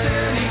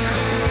destiny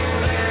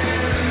calling.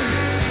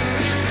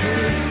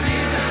 This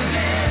is our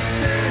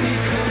destiny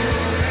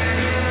calling.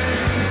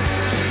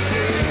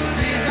 This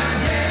is our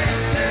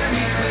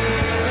destiny calling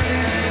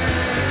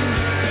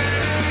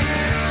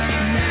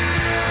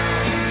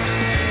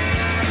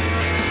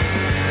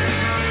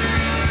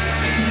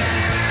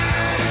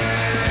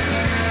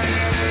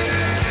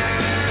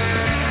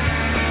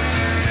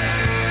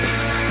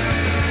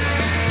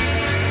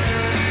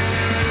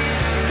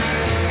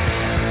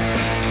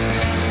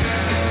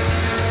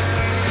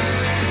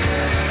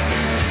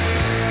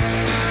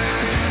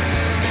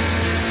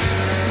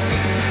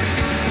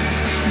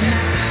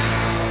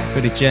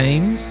Bit of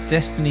James,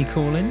 Destiny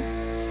Calling,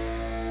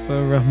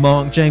 for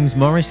Mark James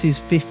Morris's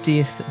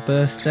 50th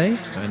birthday.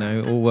 I know,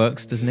 it all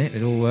works, doesn't it?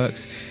 It all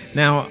works.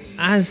 Now,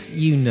 as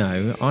you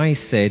know, I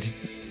said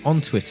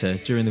on Twitter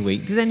during the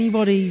week, does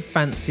anybody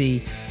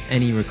fancy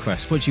any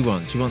requests? What do you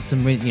want? Do you want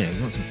some, you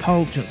want some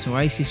Pulp? Do you want some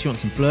Oasis? Do you want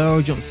some Blur?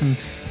 Or do you want some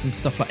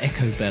stuff like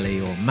Echo Belly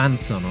or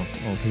Manson or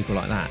people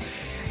like that?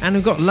 And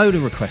we've got a load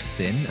of requests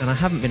in, and I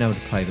haven't been able to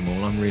play them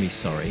all. I'm really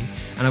sorry.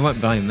 And I won't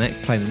play them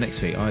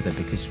next week either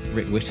because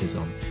Rick Witter's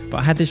on. But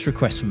I had this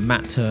request from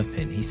Matt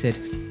Turpin. He said,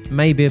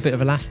 maybe a bit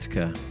of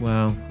Elastica.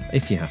 Well,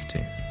 if you have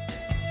to.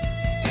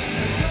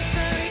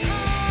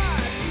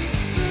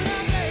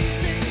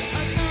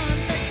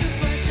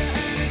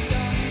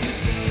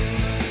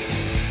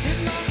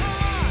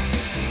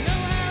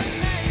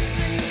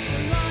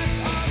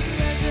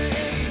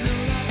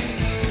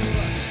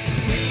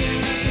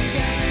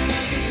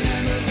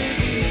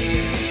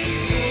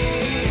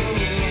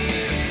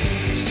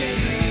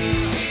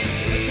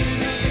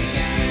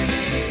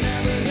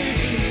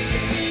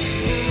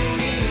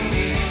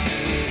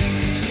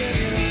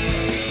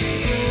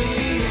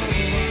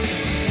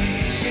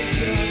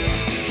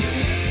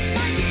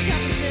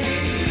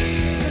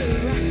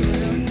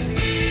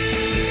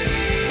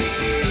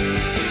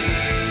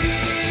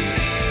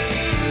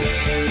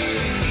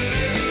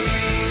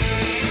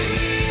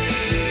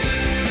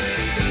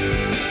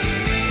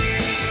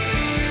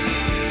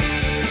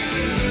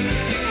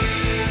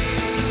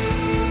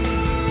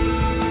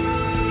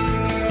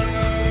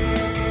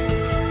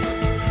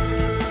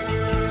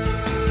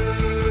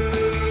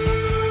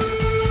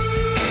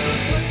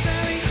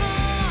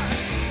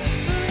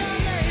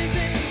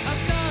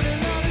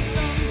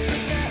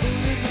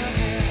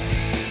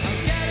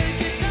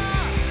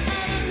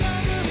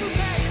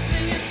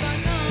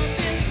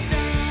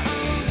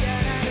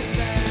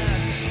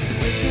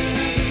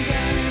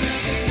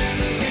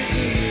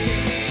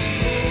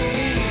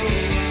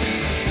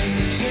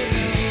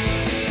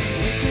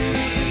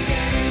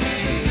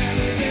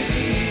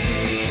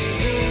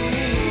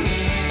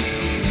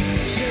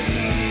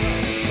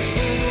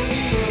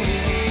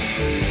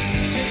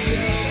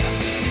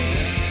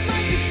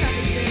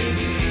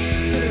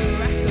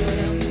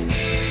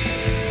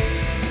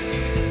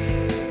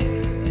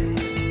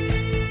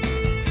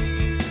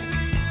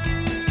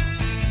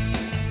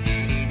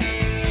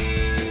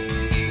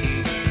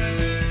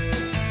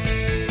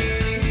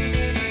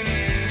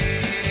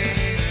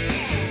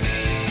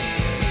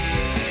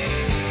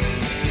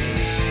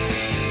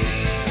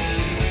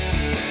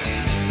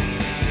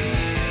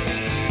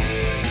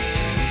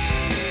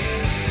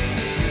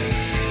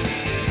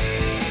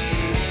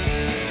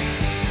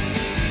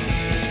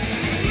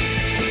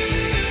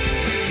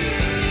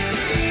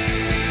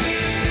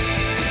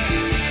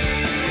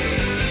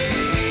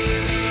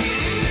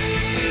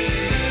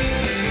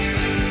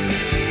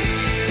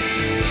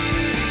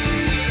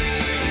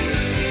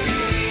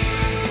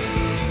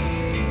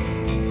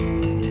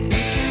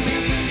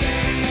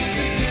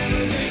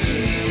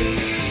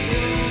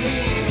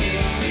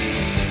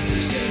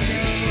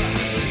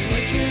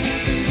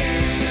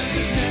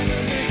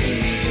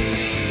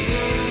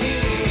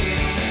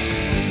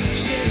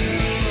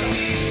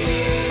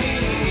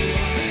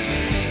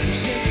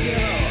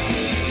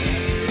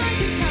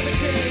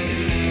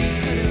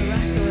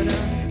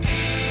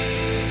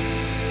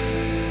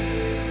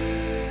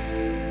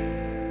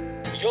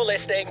 You're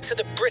listening to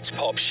the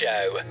Britpop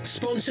Show,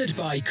 sponsored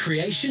by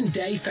Creation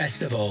Day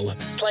Festival,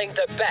 playing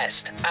the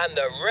best and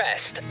the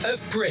rest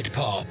of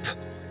Britpop.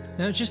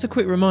 Now, just a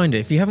quick reminder,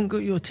 if you haven't got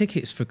your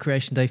tickets for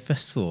Creation Day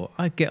Festival,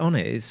 I'd get on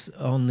it. It's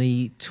on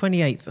the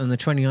 28th and the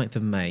 29th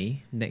of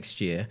May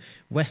next year,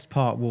 West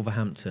Park,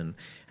 Wolverhampton.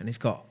 And it's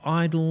got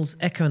Idols,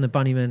 Echo and the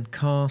Bunnymen,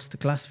 Cast,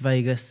 Glass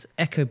Vegas,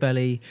 Echo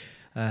Belly,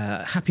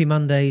 Happy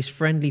Mondays,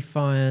 Friendly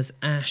Fires,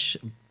 Ash,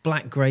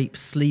 Black Grape,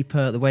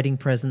 Sleeper, The Wedding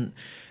Present.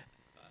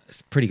 It's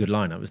a pretty good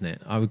lineup, isn't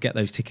it? I would get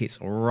those tickets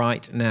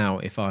right now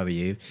if I were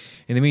you.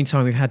 In the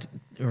meantime, we've had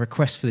a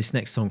request for this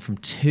next song from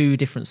two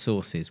different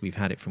sources. We've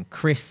had it from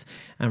Chris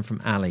and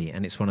from Ali,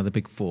 and it's one of the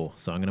big four,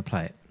 so I'm going to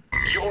play it.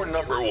 Your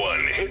number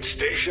one hit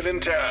station in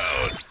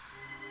town.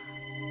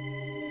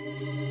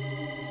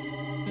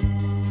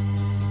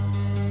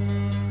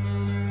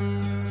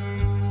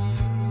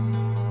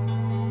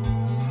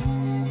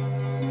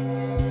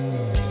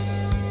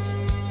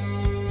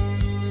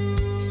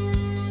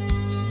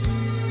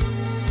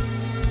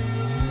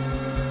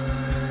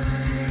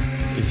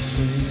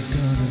 So you've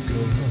gotta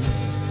go home,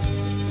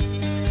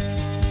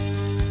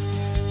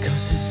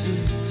 'cause he's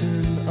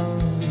sitting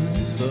on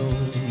his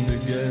own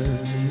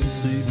again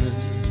this evening.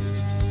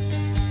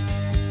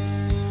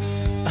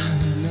 I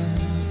know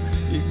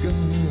you're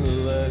gonna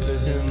let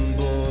him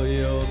blow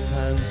your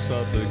pants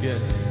off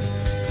again.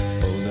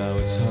 Oh, now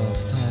it's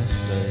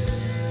 8:30,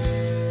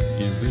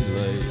 you'll be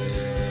late.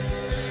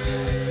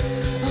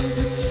 Oh,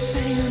 but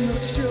say I'm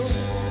not sure.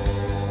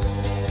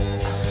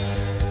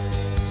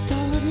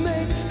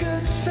 Makes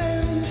good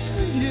sense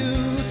for you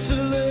to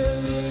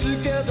live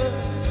together.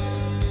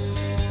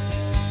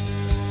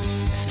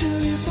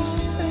 Still you bought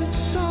a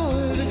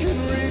toy that can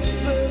reach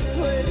the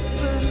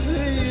places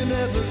he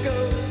never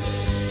goes.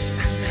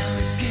 And now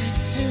it's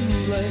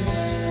getting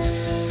late.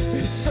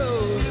 It's so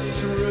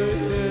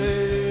strange.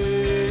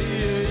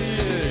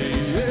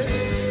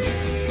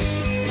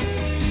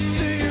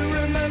 Do you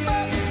remember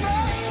the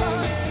first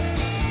time?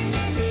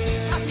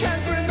 I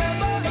can't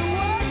remember the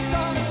worst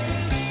time.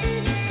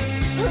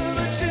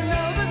 But you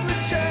know that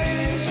we've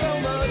changed so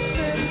much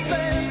since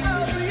then.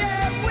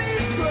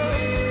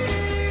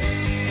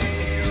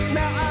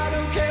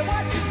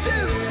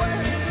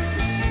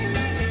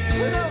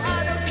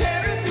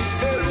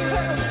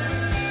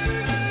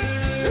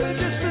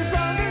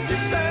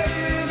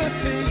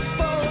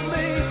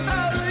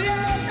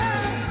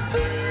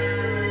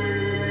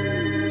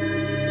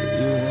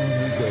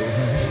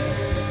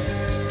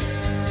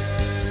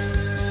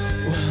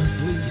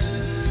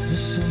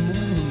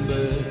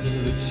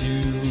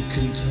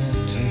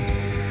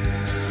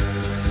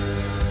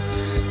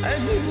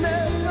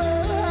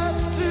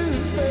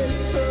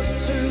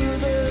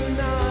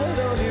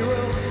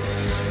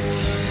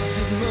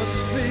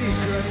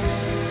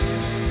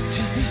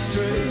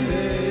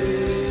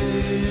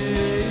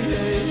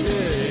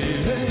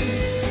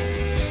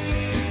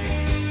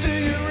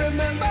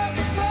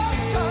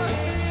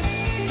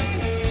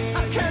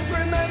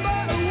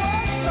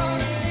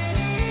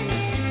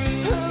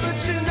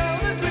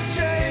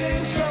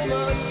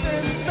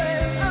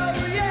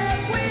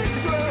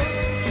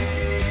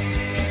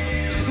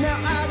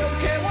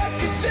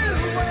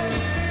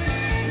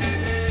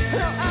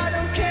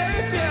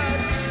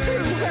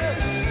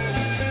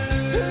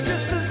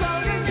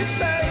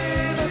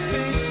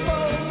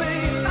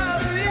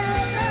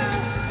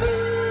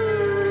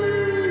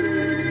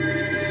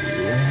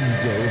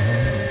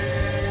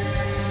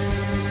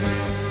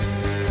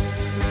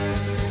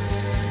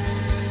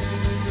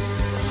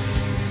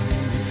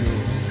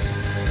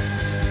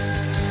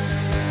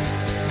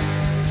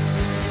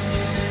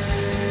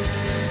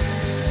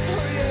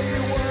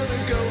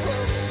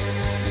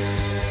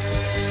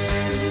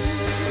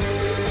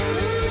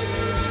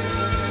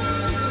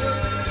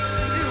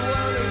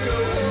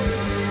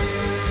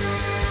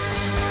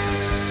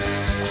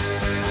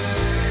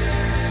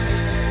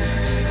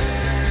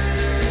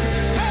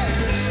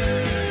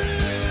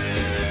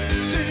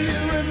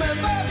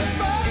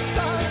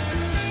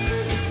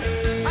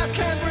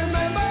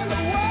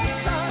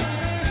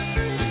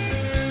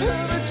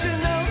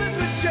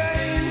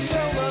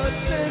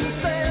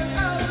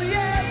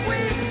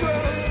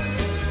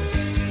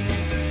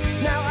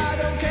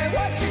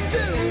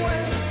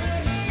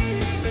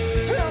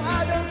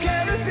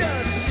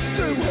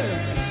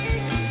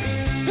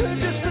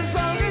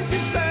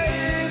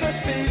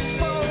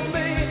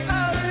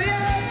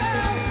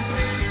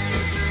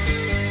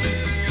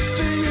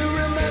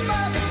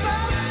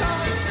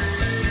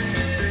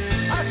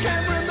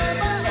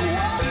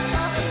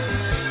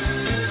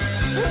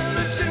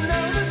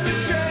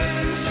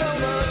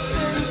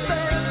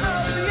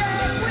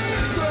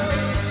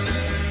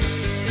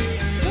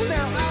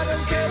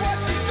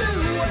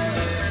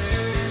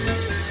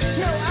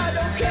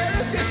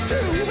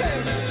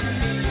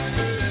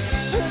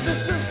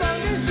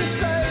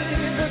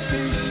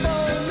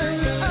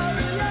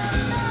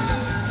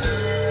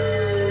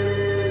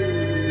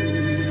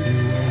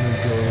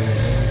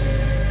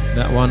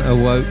 That one,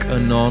 Awoke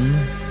Anon,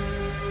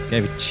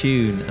 gave a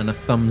tune and a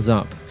thumbs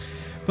up.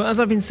 But as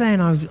I've been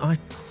saying, I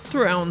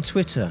threw it out on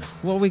Twitter.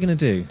 What are we going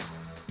to do?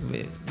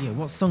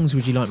 What songs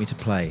would you like me to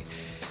play?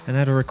 And I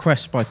had a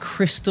request by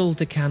Crystal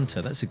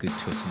Decanter. That's a good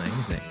Twitter name,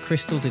 isn't it?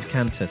 Crystal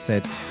Decanter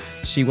said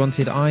she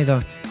wanted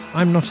either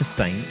I'm Not a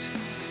Saint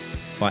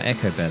by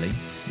Echo Belly,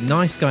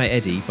 Nice Guy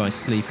Eddie by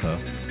Sleeper,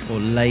 or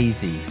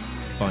Lazy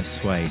by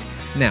Suede.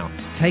 Now,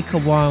 take a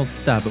wild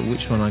stab at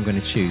which one I'm going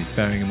to choose,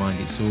 bearing in mind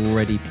it's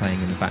already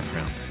playing in the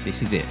background.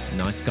 This is it,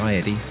 Nice Guy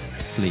Eddie,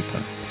 Sleeper.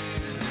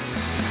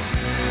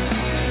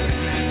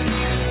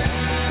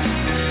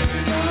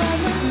 So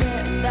I'll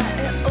admit that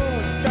it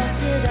all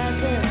started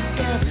as a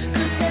scam,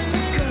 'cause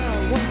every girl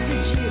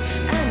wanted you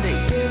and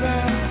you're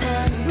around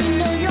town. We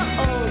know you're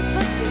old,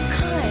 but you're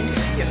kind,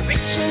 you're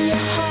rich and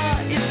your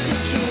heart is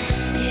sticky.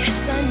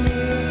 Yes, I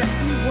knew that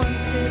you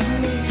wanted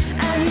me,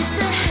 and you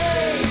said,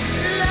 hey,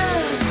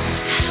 love,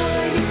 how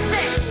are you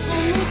fixed for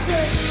me to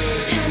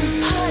 10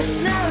 past,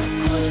 now it's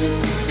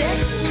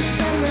 5:45. We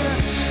spent the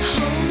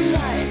whole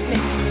night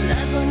making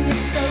love on your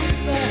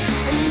sofa,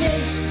 and you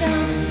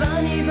sound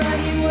funny, but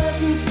you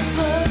wasn't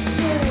supposed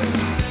to.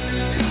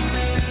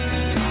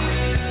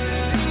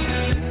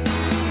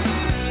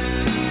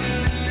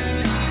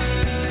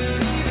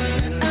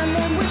 And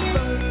then we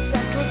both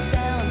settled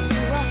down to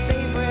our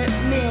favorite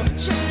meal,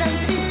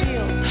 fancy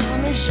veal,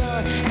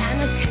 parmesan, and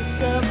a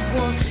case of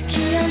warm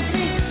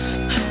Chianti.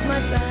 Past my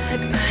bag,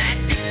 I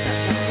picked up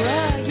the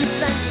bra you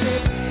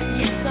fancied.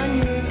 Yes, I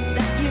knew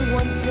that you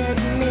wanted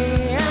me,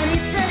 and you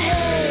said,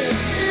 hey,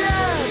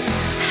 love,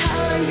 how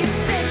are you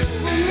fixed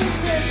for me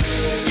to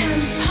 10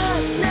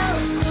 past, now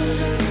it's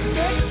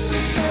 5:45. We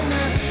spent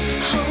the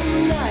whole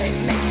night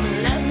making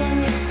love on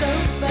your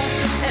sofa.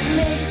 It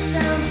may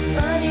sound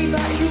funny,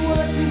 but you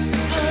wasn't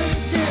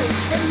supposed to.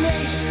 It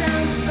may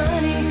sound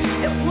funny,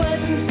 it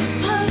wasn't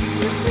supposed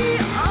to be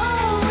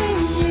all we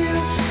knew.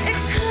 It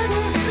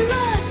couldn't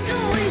last,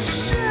 and we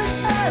should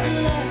have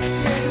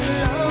left it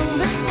long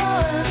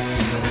before.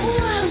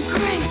 One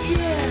great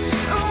year,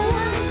 and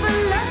one for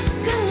luck,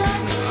 and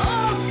like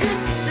all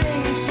good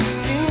things, you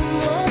soon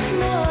want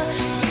more.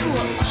 You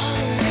were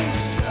always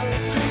so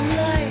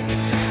polite,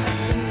 I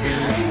think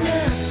I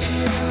loved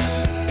you.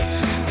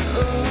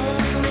 Oh.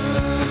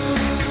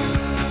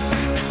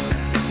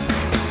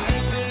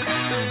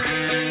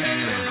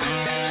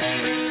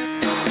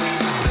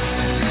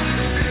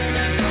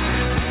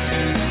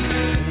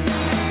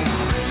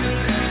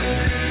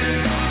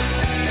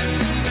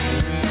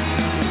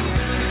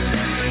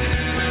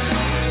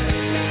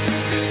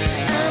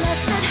 And I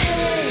said,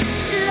 hey,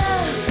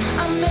 love,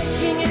 I'm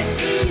making it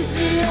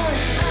easy on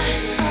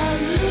us. I'll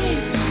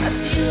leave a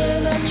few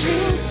of our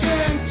dreams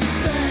turn to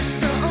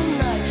dust all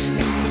night,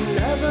 making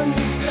love on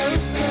your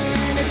sofa.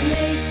 And it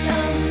may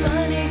sound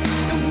funny,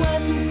 it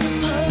wasn't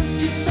supposed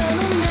to.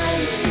 Summer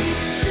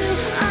 92,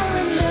 I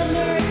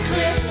remember it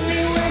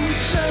clearly when you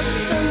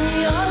choked on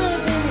the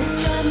olive in your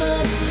sky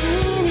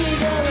martini.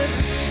 There was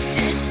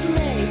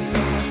dismay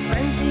from the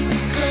friends he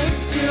was close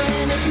to,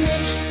 and it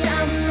may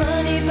sound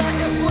funny, but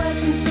it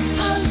wasn't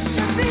supposed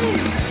to be.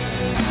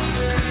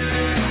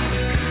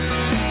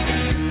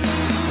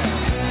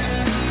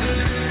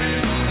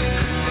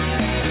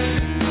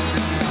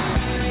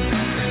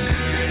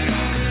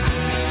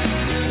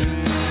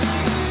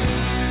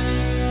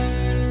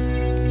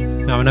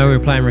 Now, I know we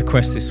were playing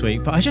requests this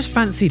week, but I just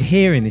fancied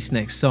hearing this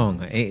next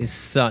song. It is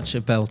such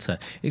a belter.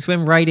 It's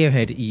when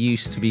Radiohead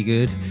used to be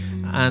good,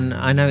 and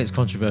I know it's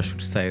controversial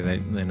to say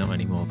they're not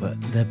anymore,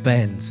 but The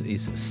Bends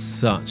is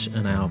such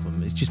an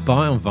album. It's just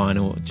buy it on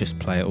vinyl, just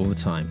play it all the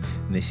time.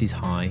 And this is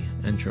High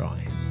and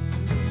Dry.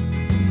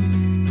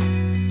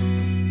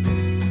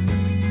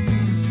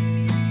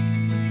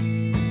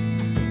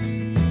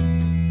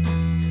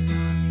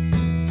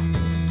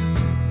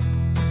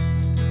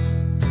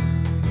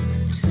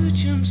 Two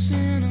jumps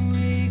in a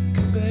week,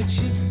 I bet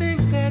you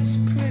think that's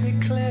pretty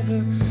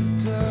clever,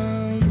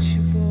 don't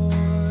you, boy?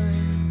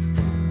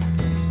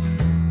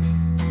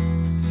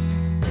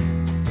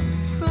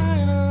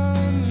 Flying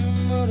on your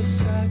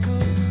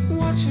motorcycle,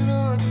 watching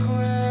all the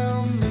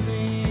ground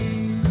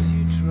beneath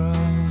you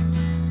drop.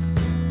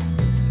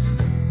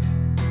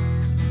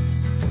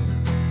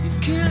 You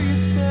kill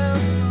yourself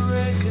for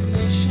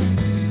recognition,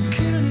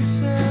 kill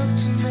yourself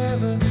to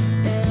never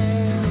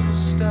ever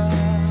stop.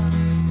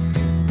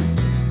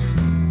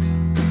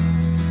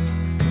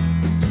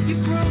 You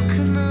broke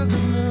another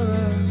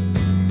mirror,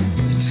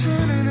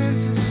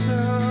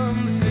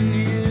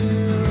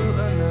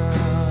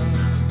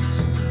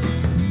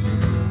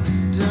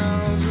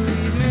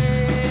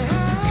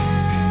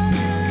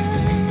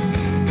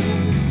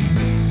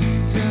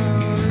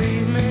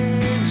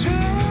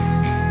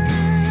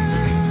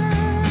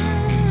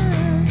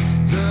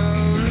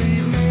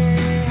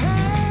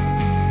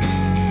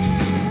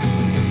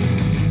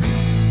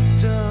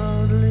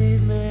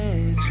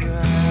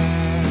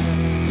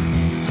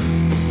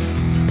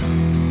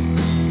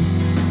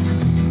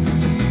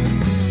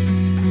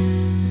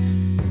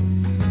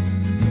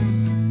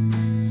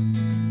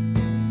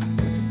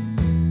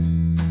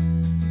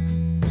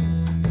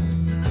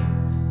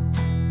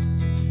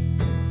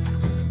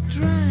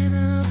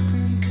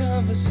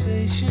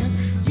 conversation.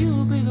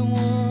 You'll be the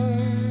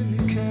one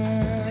who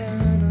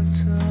cannot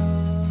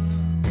talk.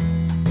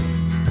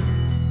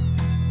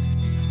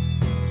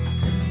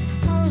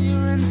 All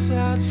your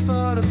insides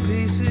fall to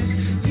pieces.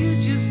 You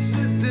just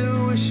sit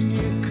there wishing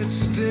you could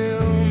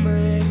still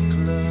make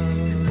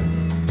love.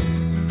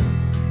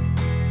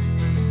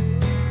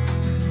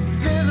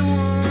 They're the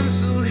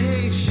ones who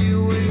hate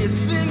you when you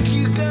think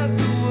you got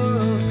the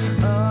world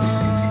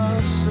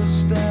all so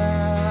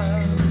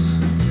stars.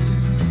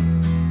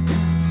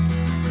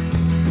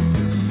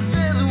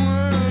 They're the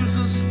ones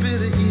who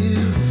spit at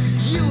you.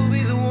 You'll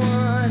be the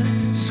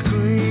one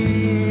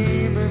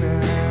screaming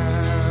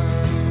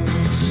out.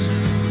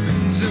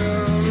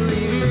 Don't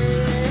leave me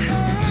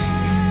high.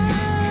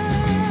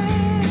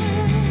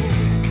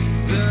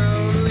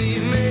 Don't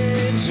leave me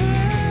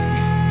dry.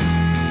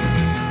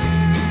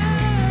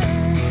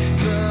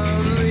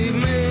 Don't leave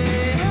me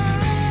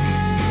high.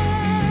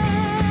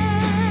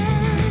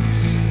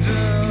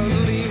 Don't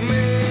leave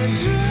me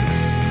dry.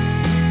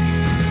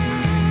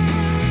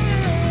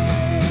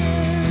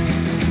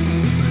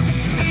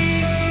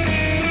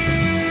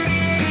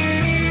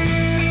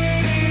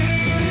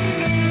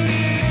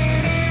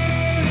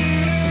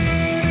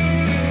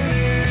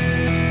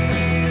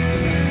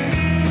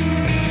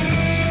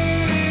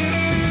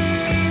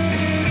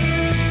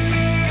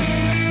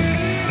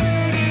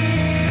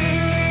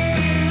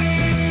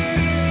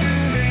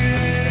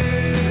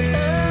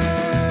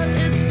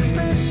 It's the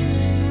best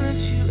thing that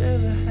you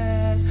ever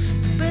had,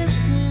 the best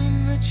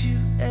thing that you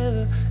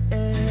ever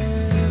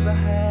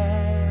had.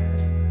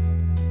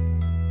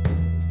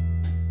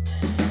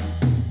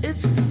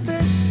 It's the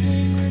best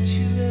thing that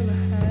you ever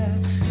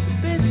had, the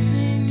best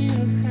thing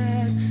you've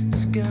had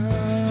has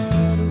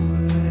gone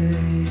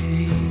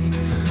away.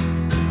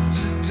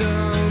 So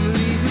don't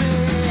leave me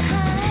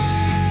high.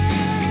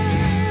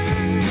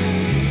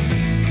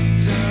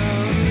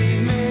 Don't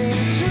leave me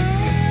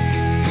dry.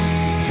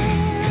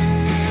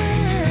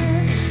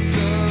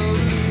 Don't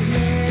leave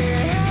me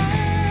high.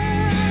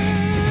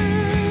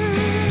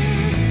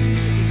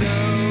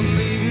 Don't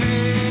leave me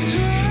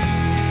dry.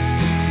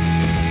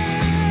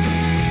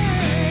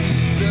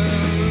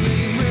 Don't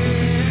leave me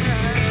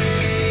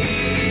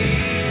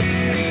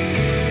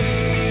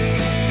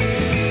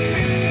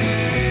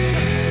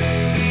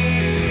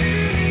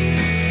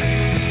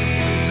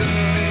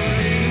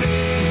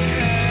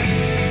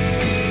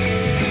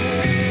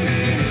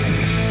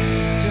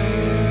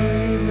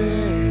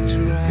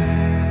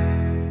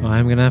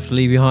I'm going to have to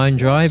leave you high and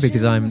dry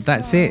because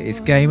that's it. It's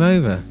game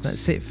over.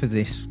 That's it for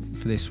this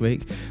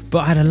week. But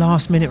I had a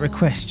last minute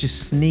request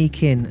just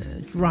sneak in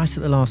right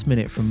at the last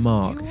minute from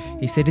Mark.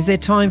 He said, is there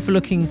time for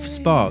Looking for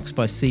Sparks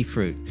by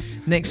Seafruit?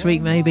 Next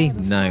week maybe?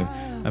 No.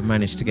 I've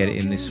managed to get it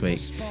in this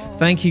week.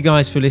 Thank you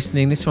guys for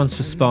listening. This one's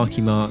for Sparky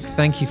Mark.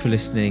 Thank you for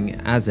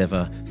listening as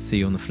ever. See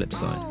you on the flip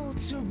side.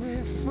 to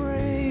be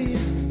free.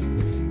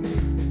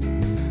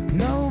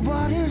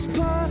 Nobody's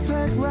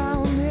perfect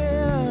round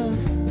here,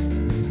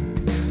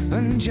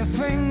 and your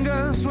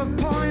fingers were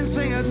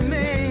pointing at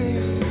me,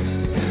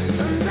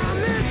 and I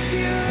miss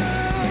you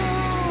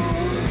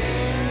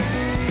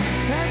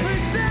every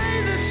day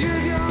that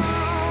you're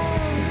gone,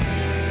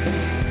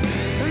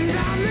 and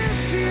I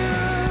miss you.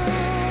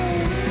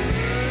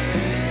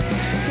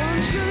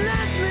 Won't you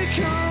let me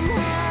come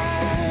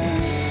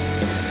home?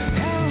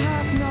 Hell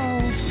have no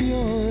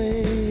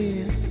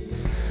fury,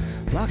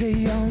 like a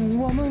young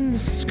woman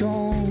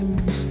scorned.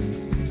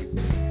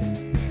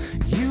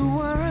 You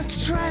were a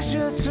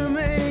treasure to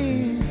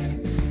me,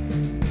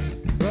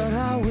 but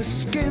I was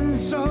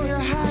skinned, so you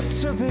had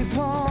to be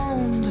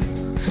pawned.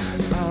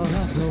 Out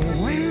of the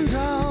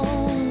window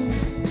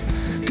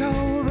go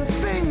the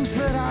things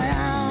that I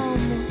am,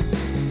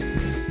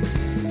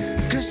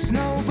 'cause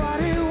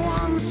nobody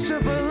wants to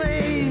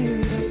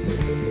believe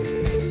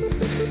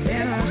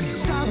in a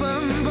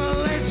stubborn,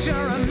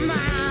 belligerent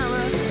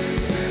man.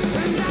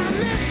 And I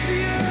miss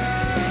you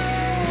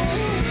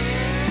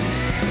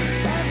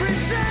every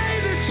day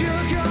that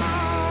you're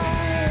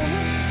gone,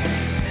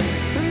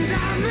 and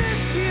I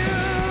miss you.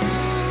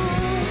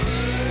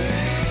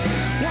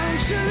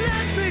 Won't you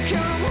let me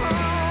come home?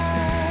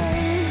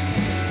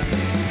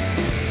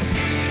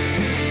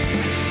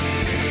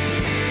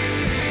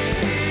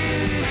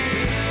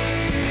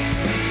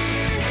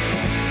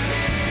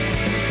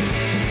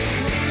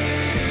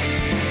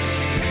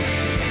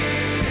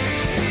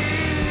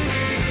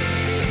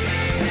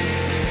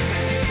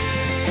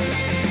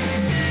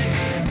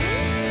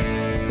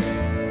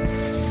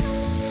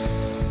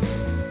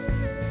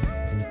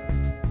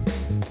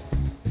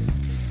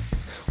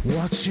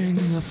 Watching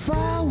the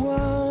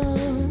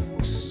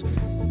fireworks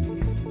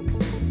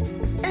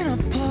in a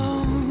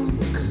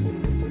park,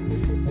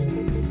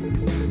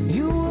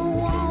 you were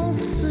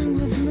waltzing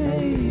with me,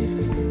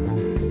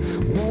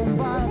 warm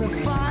by the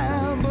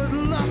fire but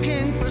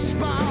looking for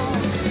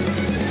sparks.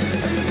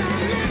 And I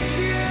miss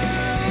you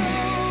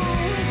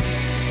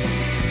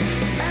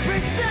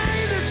every day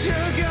that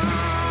you're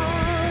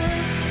gone,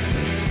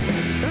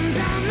 and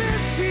I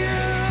miss you.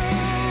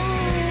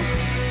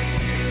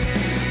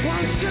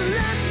 Won't you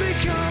let me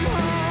come home?